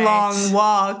nice long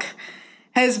walk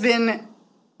has been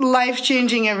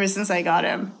life-changing ever since I got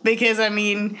him. Because, I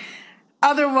mean,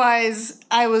 otherwise,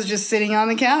 I was just sitting on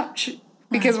the couch.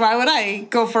 Because why would I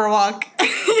go for a walk?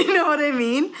 You know what I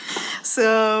mean?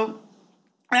 So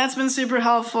that's been super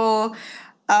helpful.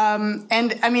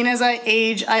 And I mean, as I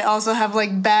age, I also have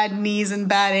like bad knees and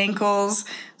bad ankles.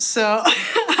 So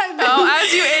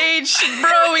as you age,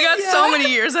 bro, we got so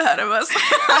many years ahead of us.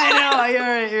 I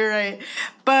know, you're right.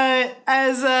 But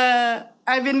as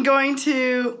I've been going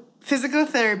to physical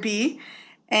therapy,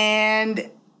 and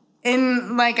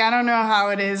in like, I don't know how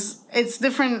it is. It's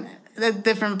different at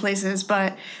different places,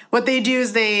 but what they do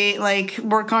is they like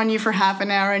work on you for half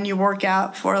an hour and you work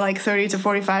out for like 30 to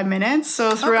 45 minutes.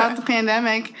 So throughout the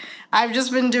pandemic, I've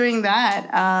just been doing that.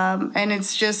 And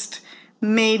it's just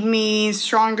made me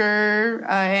stronger,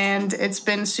 and it's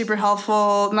been super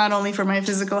helpful, not only for my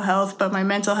physical health, but my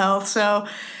mental health. So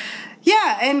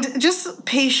yeah, and just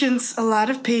patience, a lot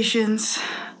of patience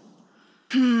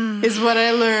is what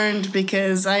I learned,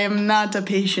 because I am not a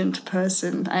patient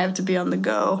person. I have to be on the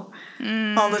go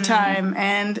all the time.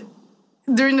 And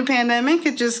during the pandemic,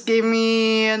 it just gave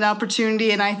me an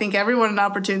opportunity, and I think everyone an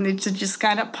opportunity to just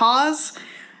kind of pause,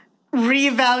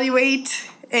 reevaluate,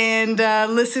 and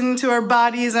listen to our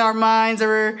bodies, our minds,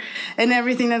 and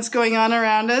everything that's going on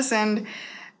around us. And,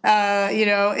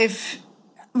 if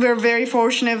we're very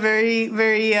fortunate, very,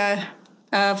 very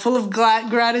full of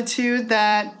gratitude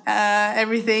that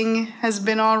everything has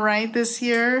been all right this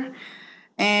year,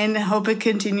 and hope it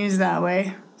continues that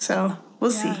way. So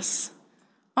we'll see.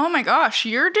 Oh my gosh,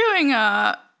 you're doing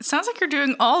it sounds like you're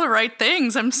doing all the right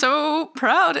things. I'm so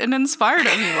proud and inspired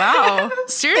of you. Wow.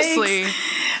 Seriously.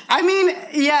 I mean,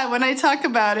 yeah, when I talk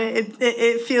about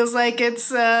it feels like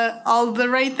it's all the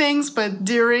right things, but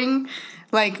during,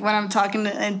 like, when I'm talking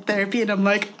in therapy and I'm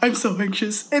like, I'm so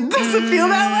anxious, it doesn't feel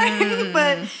that way.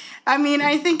 But, I mean,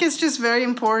 I think it's just very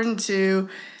important to,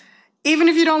 even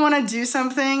if you don't want to do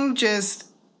something, just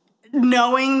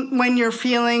knowing when you're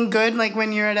feeling good, like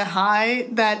when you're at a high,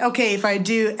 that, okay, if I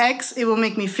do X, it will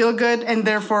make me feel good, and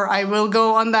therefore I will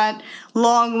go on that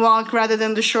long walk rather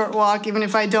than the short walk, even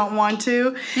if I don't want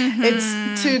to.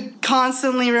 It's to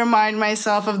constantly remind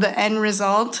myself of the end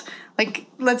result. Like,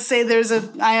 let's say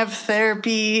I have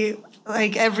therapy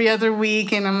like every other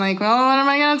week, and I'm like, well, what am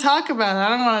I going to talk about? I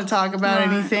don't want to talk about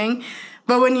anything.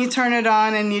 But when you turn it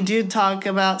on and you do talk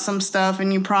about some stuff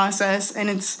and you process, and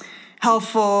it's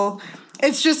helpful,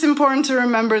 it's just important to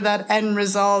remember that end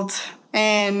result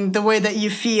and the way that you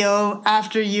feel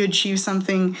after you achieve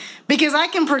something. Because I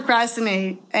can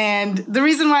procrastinate, and the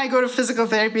reason why I go to physical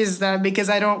therapy is that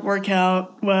because I don't work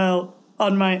out well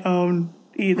on my own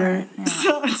either. Right, yeah.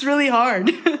 So it's really hard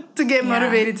to get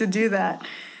motivated to do that.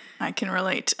 I can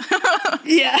relate.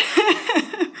 Yeah.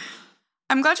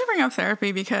 I'm glad you bring up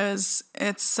therapy, because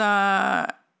it's something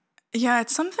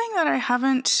that I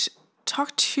haven't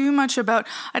talked too much about.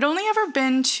 I'd only ever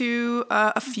been to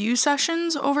a few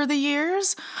sessions over the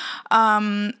years.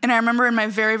 And I remember in my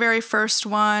very, very first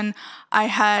one, I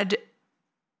had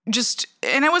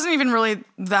and I wasn't even really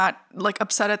that like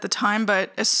upset at the time,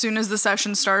 but as soon as the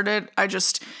session started, I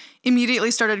just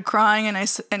immediately started crying, and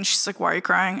she's like, "Why are you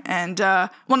crying?" And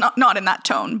well, not in that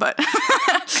tone, but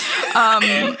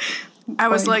I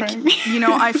was like,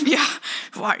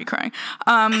 why are you crying?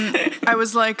 I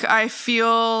was like, I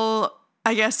feel,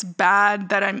 I guess, bad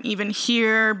that I'm even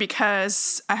here,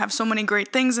 because I have so many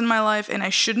great things in my life, and I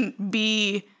shouldn't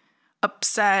be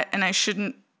upset, and I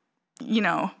shouldn't,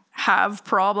 have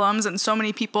problems, and so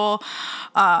many people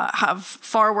have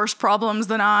far worse problems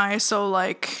than I. So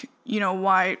like,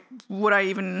 why would I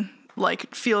even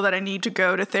like feel that I need to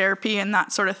go to therapy and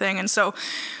that sort of thing? And so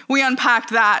we unpacked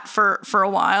that for a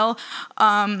while.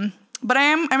 But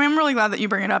I'm really glad that you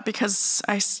bring it up, because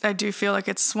I do feel like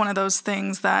it's one of those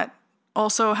things that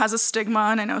also has a stigma,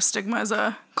 and I know stigma is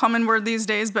a common word these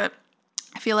days, but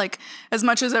I feel like as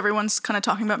much as everyone's kind of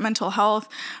talking about mental health,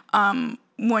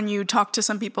 when you talk to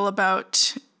some people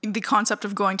about the concept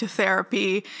of going to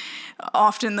therapy,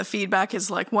 often the feedback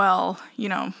is like, well,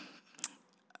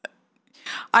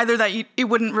 either that it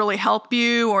wouldn't really help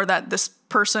you, or that this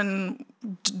person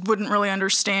wouldn't really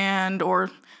understand, or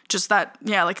just that,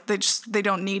 yeah, like they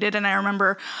don't need it. And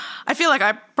I feel like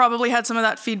I probably had some of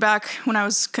that feedback when I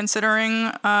was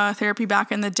considering therapy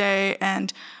back in the day.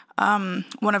 And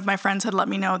one of my friends had let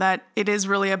me know that it is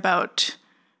really about,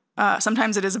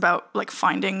 sometimes it is about like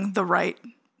finding the right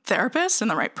therapist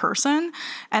and the right person,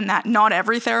 and that not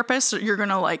every therapist you're going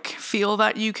to like feel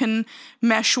that you can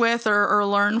mesh with or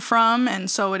learn from. And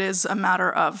so it is a matter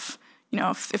of, you know,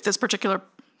 if this particular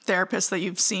therapist that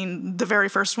you've seen, the very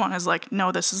first one, is like,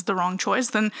 no, this is the wrong choice,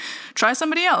 then try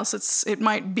somebody else. It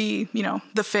might be, you know,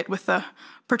 the fit with the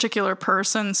particular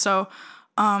person. So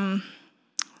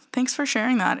thanks for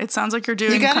sharing that. It sounds like you're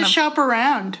doing, you gotta shop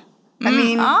around. I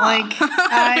mean, like,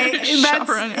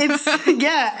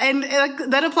 yeah, and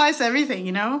that applies to everything,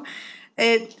 you know?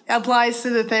 It applies to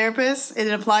the therapist,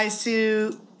 it applies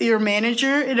to your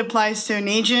manager, it applies to an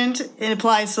agent, it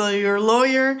applies to your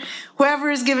lawyer.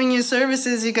 Whoever is giving you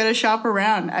services, you gotta shop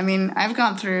around. I mean, I've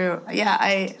gone through,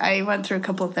 I went through a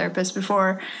couple of therapists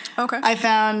before. Okay. I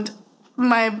found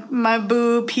my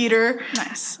boo Peter.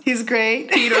 Nice. He's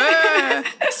great. Peter.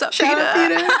 What's up, Shout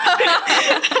Peter?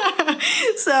 out Peter.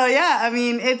 So yeah, I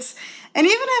mean, and even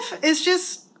if it's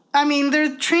just, I mean,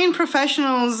 they're trained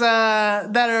professionals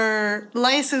that are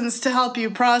licensed to help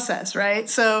you process, right?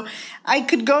 So I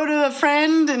could go to a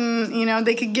friend and, you know,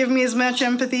 they could give me as much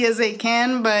empathy as they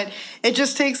can, but it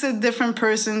just takes a different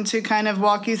person to kind of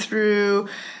walk you through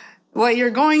what you're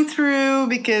going through,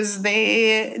 because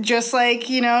they, just like,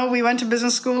 you know, we went to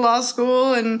business school, law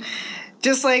school, and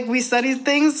just like we studied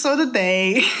things, so did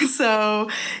they. So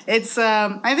it's,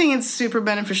 I think it's super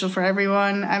beneficial for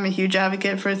everyone. I'm a huge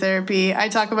advocate for therapy. I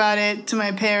talk about it to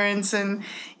my parents, and,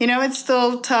 you know, it's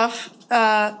still tough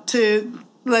to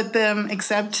let them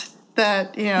accept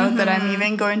that, you know, that I'm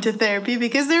even going to therapy,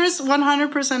 because there is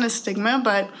 100% a stigma,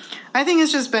 but I think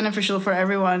it's just beneficial for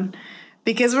everyone.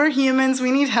 Because we're humans,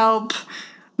 we need help.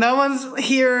 No one's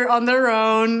here on their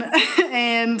own.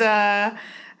 And I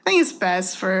think it's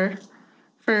best for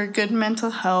good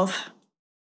mental health.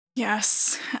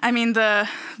 Yes. I mean, the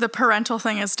parental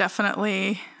thing is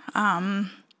definitely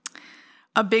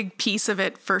a big piece of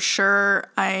it for sure.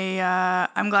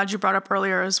 I'm glad you brought up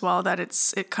earlier as well that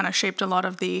it kind of shaped a lot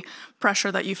of the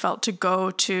pressure that you felt to go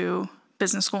to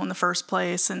business school in the first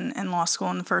place and law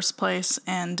school in the first place.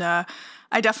 And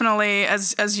I definitely,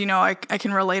 as you know, I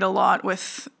can relate a lot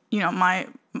with, you know,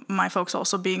 my folks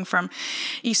also being from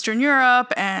Eastern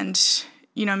Europe, and,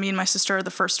 you know, me and my sister are the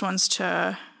first ones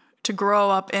to grow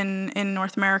up in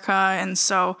North America. And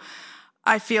so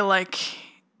I feel like,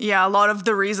 yeah, a lot of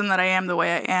the reason that I am the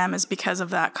way I am is because of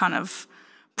that kind of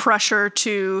pressure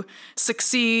to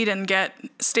succeed and get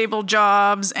stable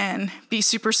jobs and be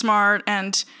super smart,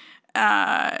 and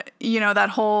you know,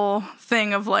 that whole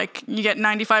thing of like, you get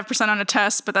 95% on a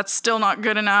test, but that's still not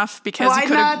good enough because you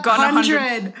could have gotten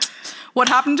 100. What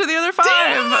happened to the other 5? What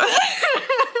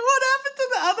happened to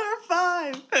the other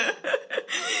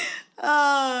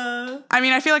 5? I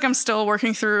mean, I feel like I'm still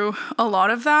working through a lot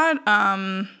of that.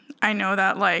 I know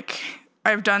that, like,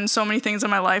 I've done so many things in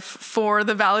my life for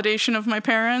the validation of my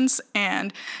parents,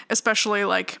 and especially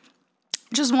like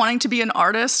just wanting to be an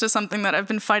artist is something that I've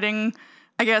been fighting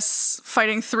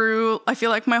through, I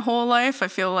feel like, my whole life. I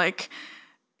feel like,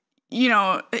 you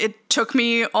know, it took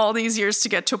me all these years to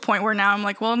get to a point where now I'm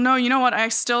like, well, no, you know what? I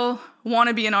still want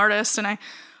to be an artist, and I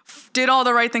did all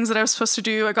the right things that I was supposed to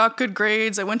do. I got good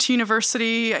grades. I went to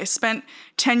university. I spent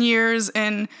 10 years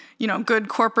in, you know, good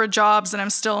corporate jobs, and I'm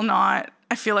still not,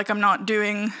 I feel like I'm not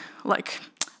doing, like,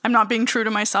 I'm not being true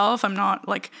to myself. I'm not,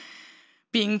 like,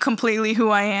 being completely who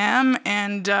I am.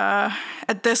 And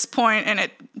at this point, and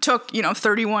it took, you know,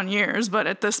 31 years, but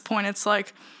at this point it's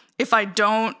like, if I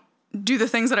don't do the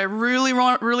things that I really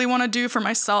want to do for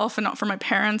myself and not for my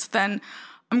parents, then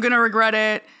I'm going to regret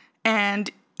it. And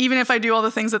even if I do all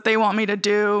the things that they want me to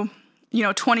do, you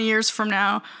know, 20 years from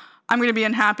now, I'm going to be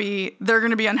unhappy. They're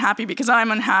going to be unhappy because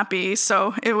I'm unhappy.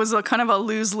 So it was a kind of a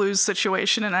lose-lose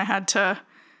situation, and I had to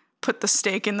put the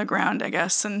stake in the ground, I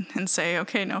guess, and say,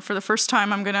 okay, no, for the first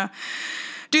time, I'm going to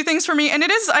do things for me. And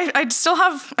it is, I still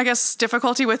have, I guess,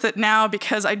 difficulty with it now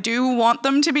because I do want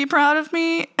them to be proud of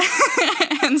me.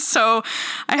 And so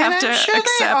I have to accept.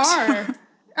 They are.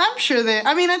 I'm sure they,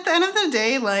 I mean, at the end of the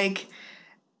day, like,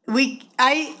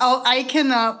 I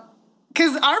cannot,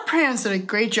 because our parents did a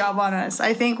great job on us.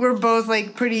 I think we're both,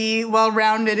 like, pretty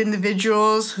well-rounded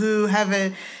individuals who have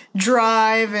a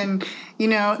drive, and, you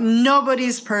know,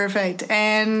 nobody's perfect.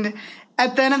 And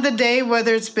at the end of the day,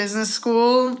 whether it's business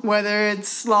school, whether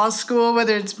it's law school,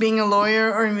 whether it's being a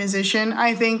lawyer or a musician,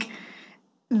 I think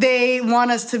they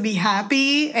want us to be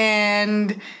happy.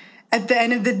 And at the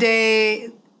end of the day,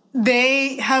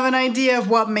 they have an idea of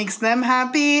what makes them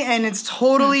happy, and it's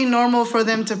totally normal for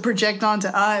them to project onto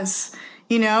us,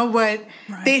 you know, what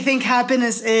they think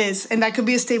happiness is. And that could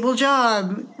be a stable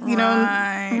job, you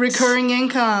know, recurring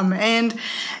income. And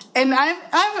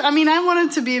I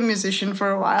wanted to be a musician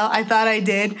for a while. I thought I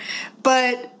did.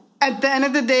 But at the end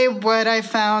of the day, what I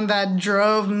found that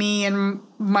drove me in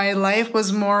my life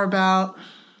was more about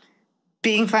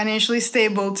being financially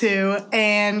stable too,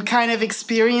 and kind of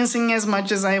experiencing as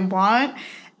much as I want,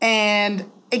 and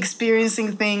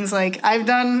experiencing things like I've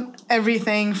done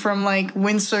everything from like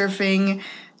windsurfing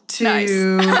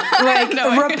to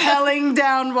rappelling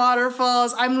down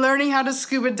waterfalls. I'm learning how to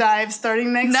scuba dive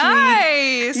starting next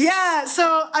week. Yeah.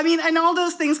 So, I mean, and all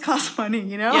those things cost money,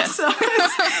 you know? Yes. So,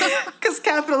 because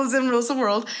capitalism rules the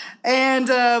world. And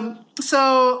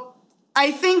so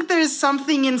I think there's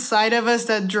something inside of us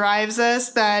that drives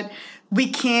us that we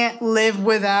can't live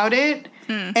without it.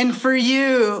 And for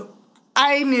you,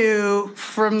 I knew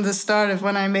from the start of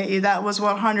when I met you that was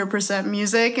 100%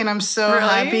 music, and I'm so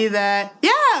happy that,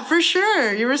 yeah, for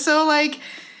sure. You were so like,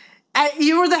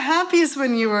 you were the happiest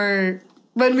when we were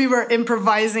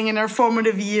improvising in our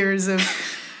formative years of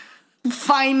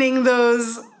finding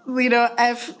those, you know,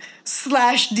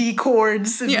 F/D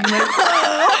chords. And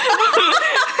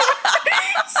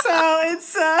so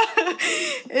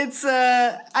it's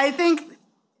I think,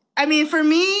 I mean, for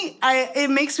me, it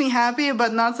makes me happy,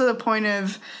 but not to the point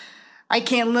of I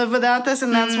can't live without this.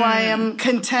 And that's why I'm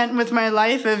content with my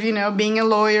life of, you know, being a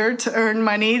lawyer to earn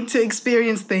money, to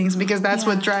experience things, because that's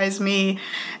what drives me.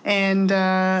 And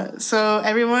so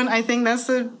everyone, I think that's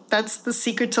the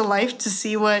secret to life, to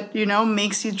see what, you know,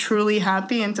 makes you truly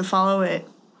happy and to follow it.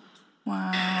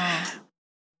 Wow.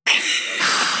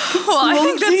 Well, I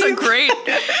think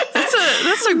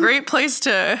that's a great place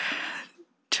to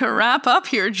wrap up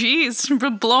here. Jeez,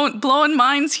 blowing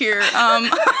minds here.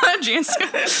 Cansu.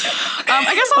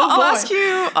 I guess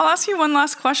I'll ask you one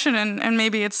last question, and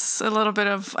maybe it's a little bit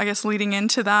of, I guess, leading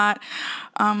into that,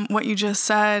 what you just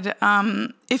said.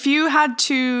 If you had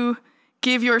to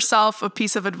give yourself a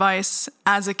piece of advice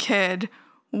as a kid,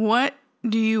 what advice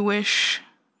do you wish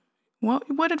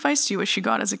you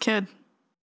got as a kid?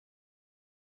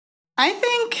 I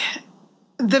think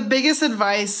the biggest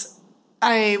advice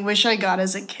I wish I got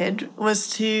as a kid was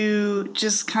to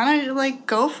just kind of like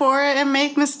go for it and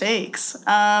make mistakes.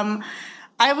 I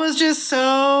was just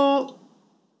so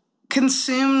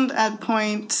consumed at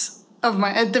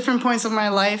different points of my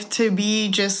life to be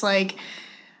just like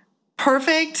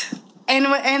perfect.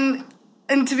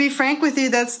 And to be frank with you,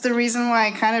 that's the reason why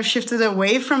I kind of shifted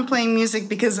away from playing music,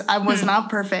 because I was not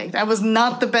perfect. I was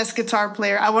not the best guitar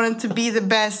player. I wanted to be the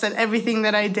best at everything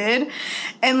that I did.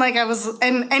 And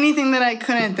and anything that I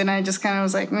couldn't, then I just kind of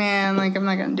was like, man, like, I'm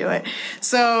not going to do it.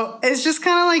 So it's just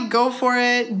kind of like, go for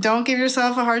it. Don't give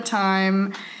yourself a hard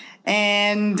time.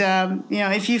 And, you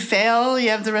know, if you fail, you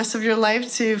have the rest of your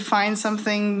life to find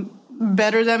something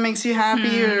better that makes you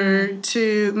happy, or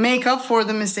to make up for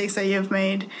the mistakes that you've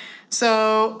made.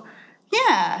 So,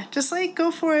 yeah, just like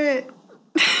go for it.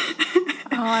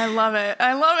 Oh, I love it.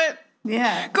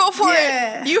 Yeah. Go for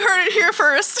it. You heard it here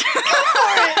first. Go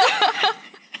for it.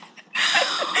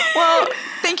 Well,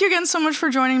 thank you again so much for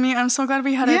joining me. I'm so glad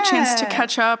we had a chance to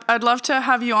catch up. I'd love to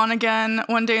have you on again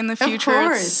one day in the future. Of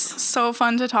course. It's so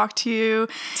fun to talk to you.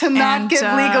 To not give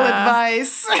legal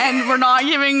advice. And we're not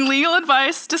giving legal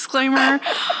advice, disclaimer.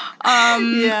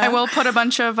 I will put a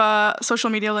bunch of social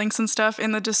media links and stuff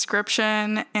in the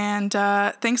description. And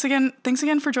thanks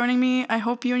again for joining me. I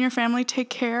hope you and your family take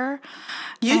care.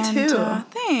 You too.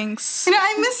 Thanks. You know,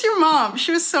 I miss your mom.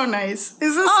 She was so nice.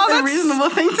 Is this a reasonable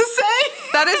thing to say?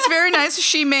 That is very nice.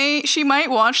 She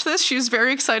might watch this. She was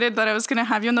very excited that I was going to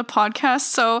have you on the podcast.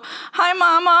 So, hi,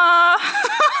 Mama.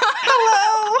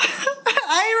 Hello.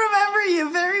 I remember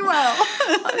you very well.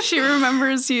 She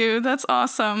remembers you. That's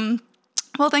awesome.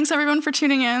 Well, thanks everyone for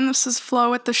tuning in. This is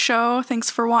Flo with the show. Thanks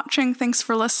for watching. Thanks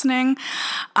for listening.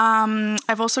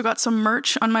 I've also got some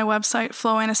merch on my website,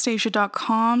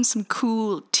 flowanastasia.com. Some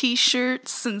cool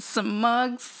t-shirts and some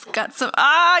mugs. Got some,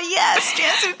 yes,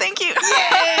 Cansu, thank you.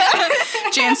 Yeah.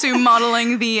 Cansu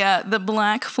modeling the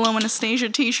black Flo Anastasia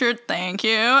t-shirt. Thank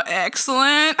you.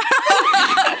 Excellent.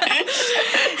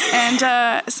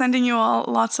 And sending you all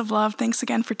lots of love. Thanks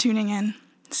again for tuning in.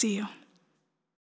 See you.